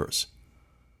cast members.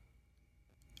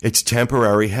 It's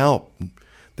temporary help.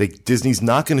 Disney's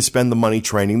not going to spend the money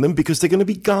training them because they're going to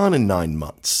be gone in 9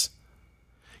 months.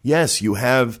 Yes, you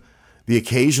have the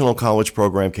occasional college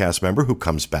program cast member who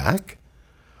comes back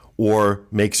or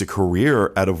makes a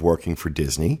career out of working for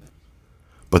Disney,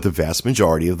 but the vast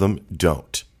majority of them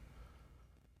don't.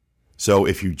 So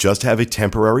if you just have a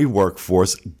temporary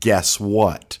workforce, guess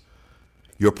what?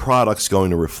 Your product's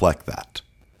going to reflect that.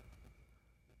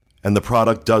 And the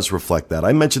product does reflect that.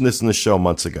 I mentioned this in the show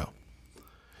months ago.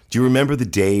 Do you remember the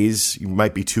days, you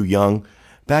might be too young,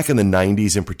 back in the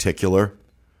 90s in particular,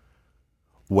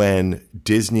 when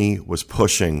Disney was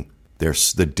pushing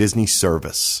the Disney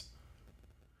service?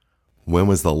 When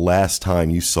was the last time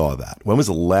you saw that? When was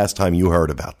the last time you heard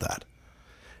about that?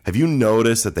 Have you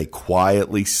noticed that they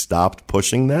quietly stopped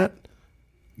pushing that?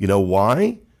 You know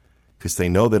why? Because they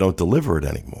know they don't deliver it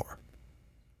anymore.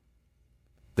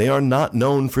 They are not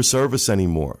known for service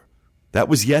anymore. That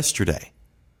was yesterday.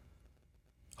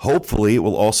 Hopefully, it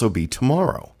will also be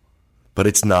tomorrow, but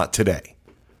it's not today.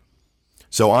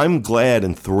 So I'm glad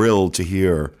and thrilled to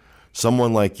hear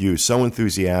someone like you, so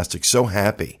enthusiastic, so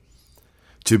happy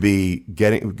to be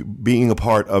being a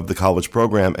part of the college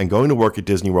program and going to work at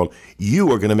Disney World.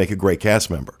 You are going to make a great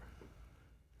cast member.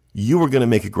 You are going to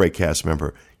make a great cast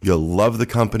member. You'll love the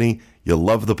company. You'll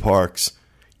love the parks.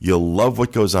 You'll love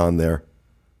what goes on there.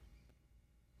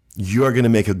 You are going to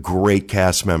make a great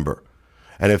cast member.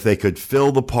 And if they could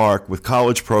fill the park with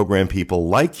college program people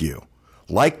like you,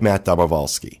 like Matt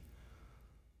Dobrovolsky,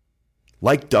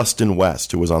 like Dustin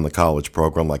West, who was on the college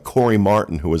program, like Corey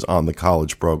Martin, who was on the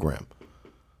college program,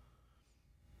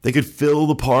 they could fill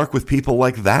the park with people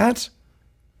like that.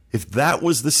 If that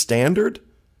was the standard,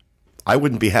 I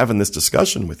wouldn't be having this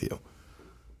discussion with you.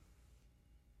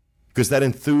 Because that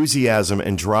enthusiasm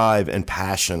and drive and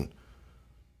passion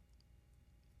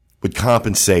would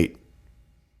compensate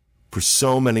for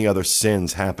so many other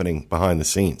sins happening behind the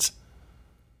scenes.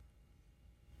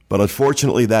 But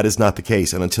unfortunately, that is not the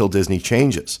case. And until Disney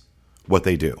changes what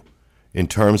they do in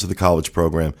terms of the college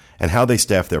program and how they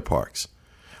staff their parks,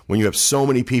 when you have so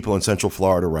many people in Central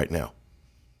Florida right now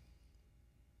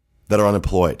that are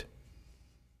unemployed,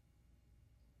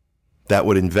 that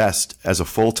would invest as a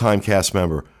full-time cast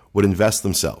member, would invest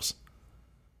themselves.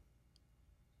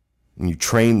 And you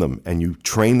train them, and you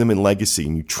train them in legacy,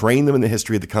 and you train them in the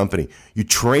history of the company. You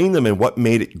train them in what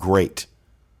made it great.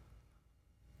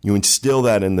 You instill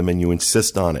that in them, and you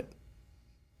insist on it.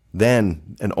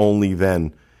 Then, and only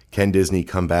then, can Disney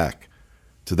come back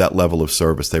to that level of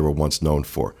service they were once known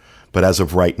for. But as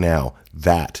of right now,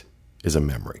 that is a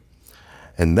memory.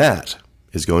 And that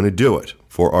is going to do it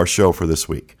for our show for this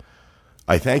week.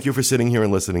 I thank you for sitting here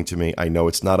and listening to me. I know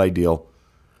it's not ideal.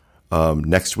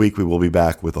 Next week, we will be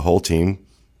back with the whole team,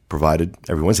 provided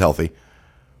everyone's healthy.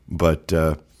 But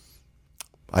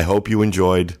I hope you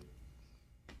enjoyed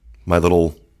my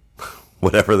little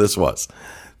whatever this was.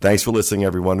 Thanks for listening,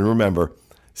 everyone. And remember,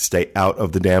 stay out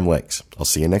of the damn lakes. I'll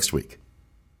see you next week.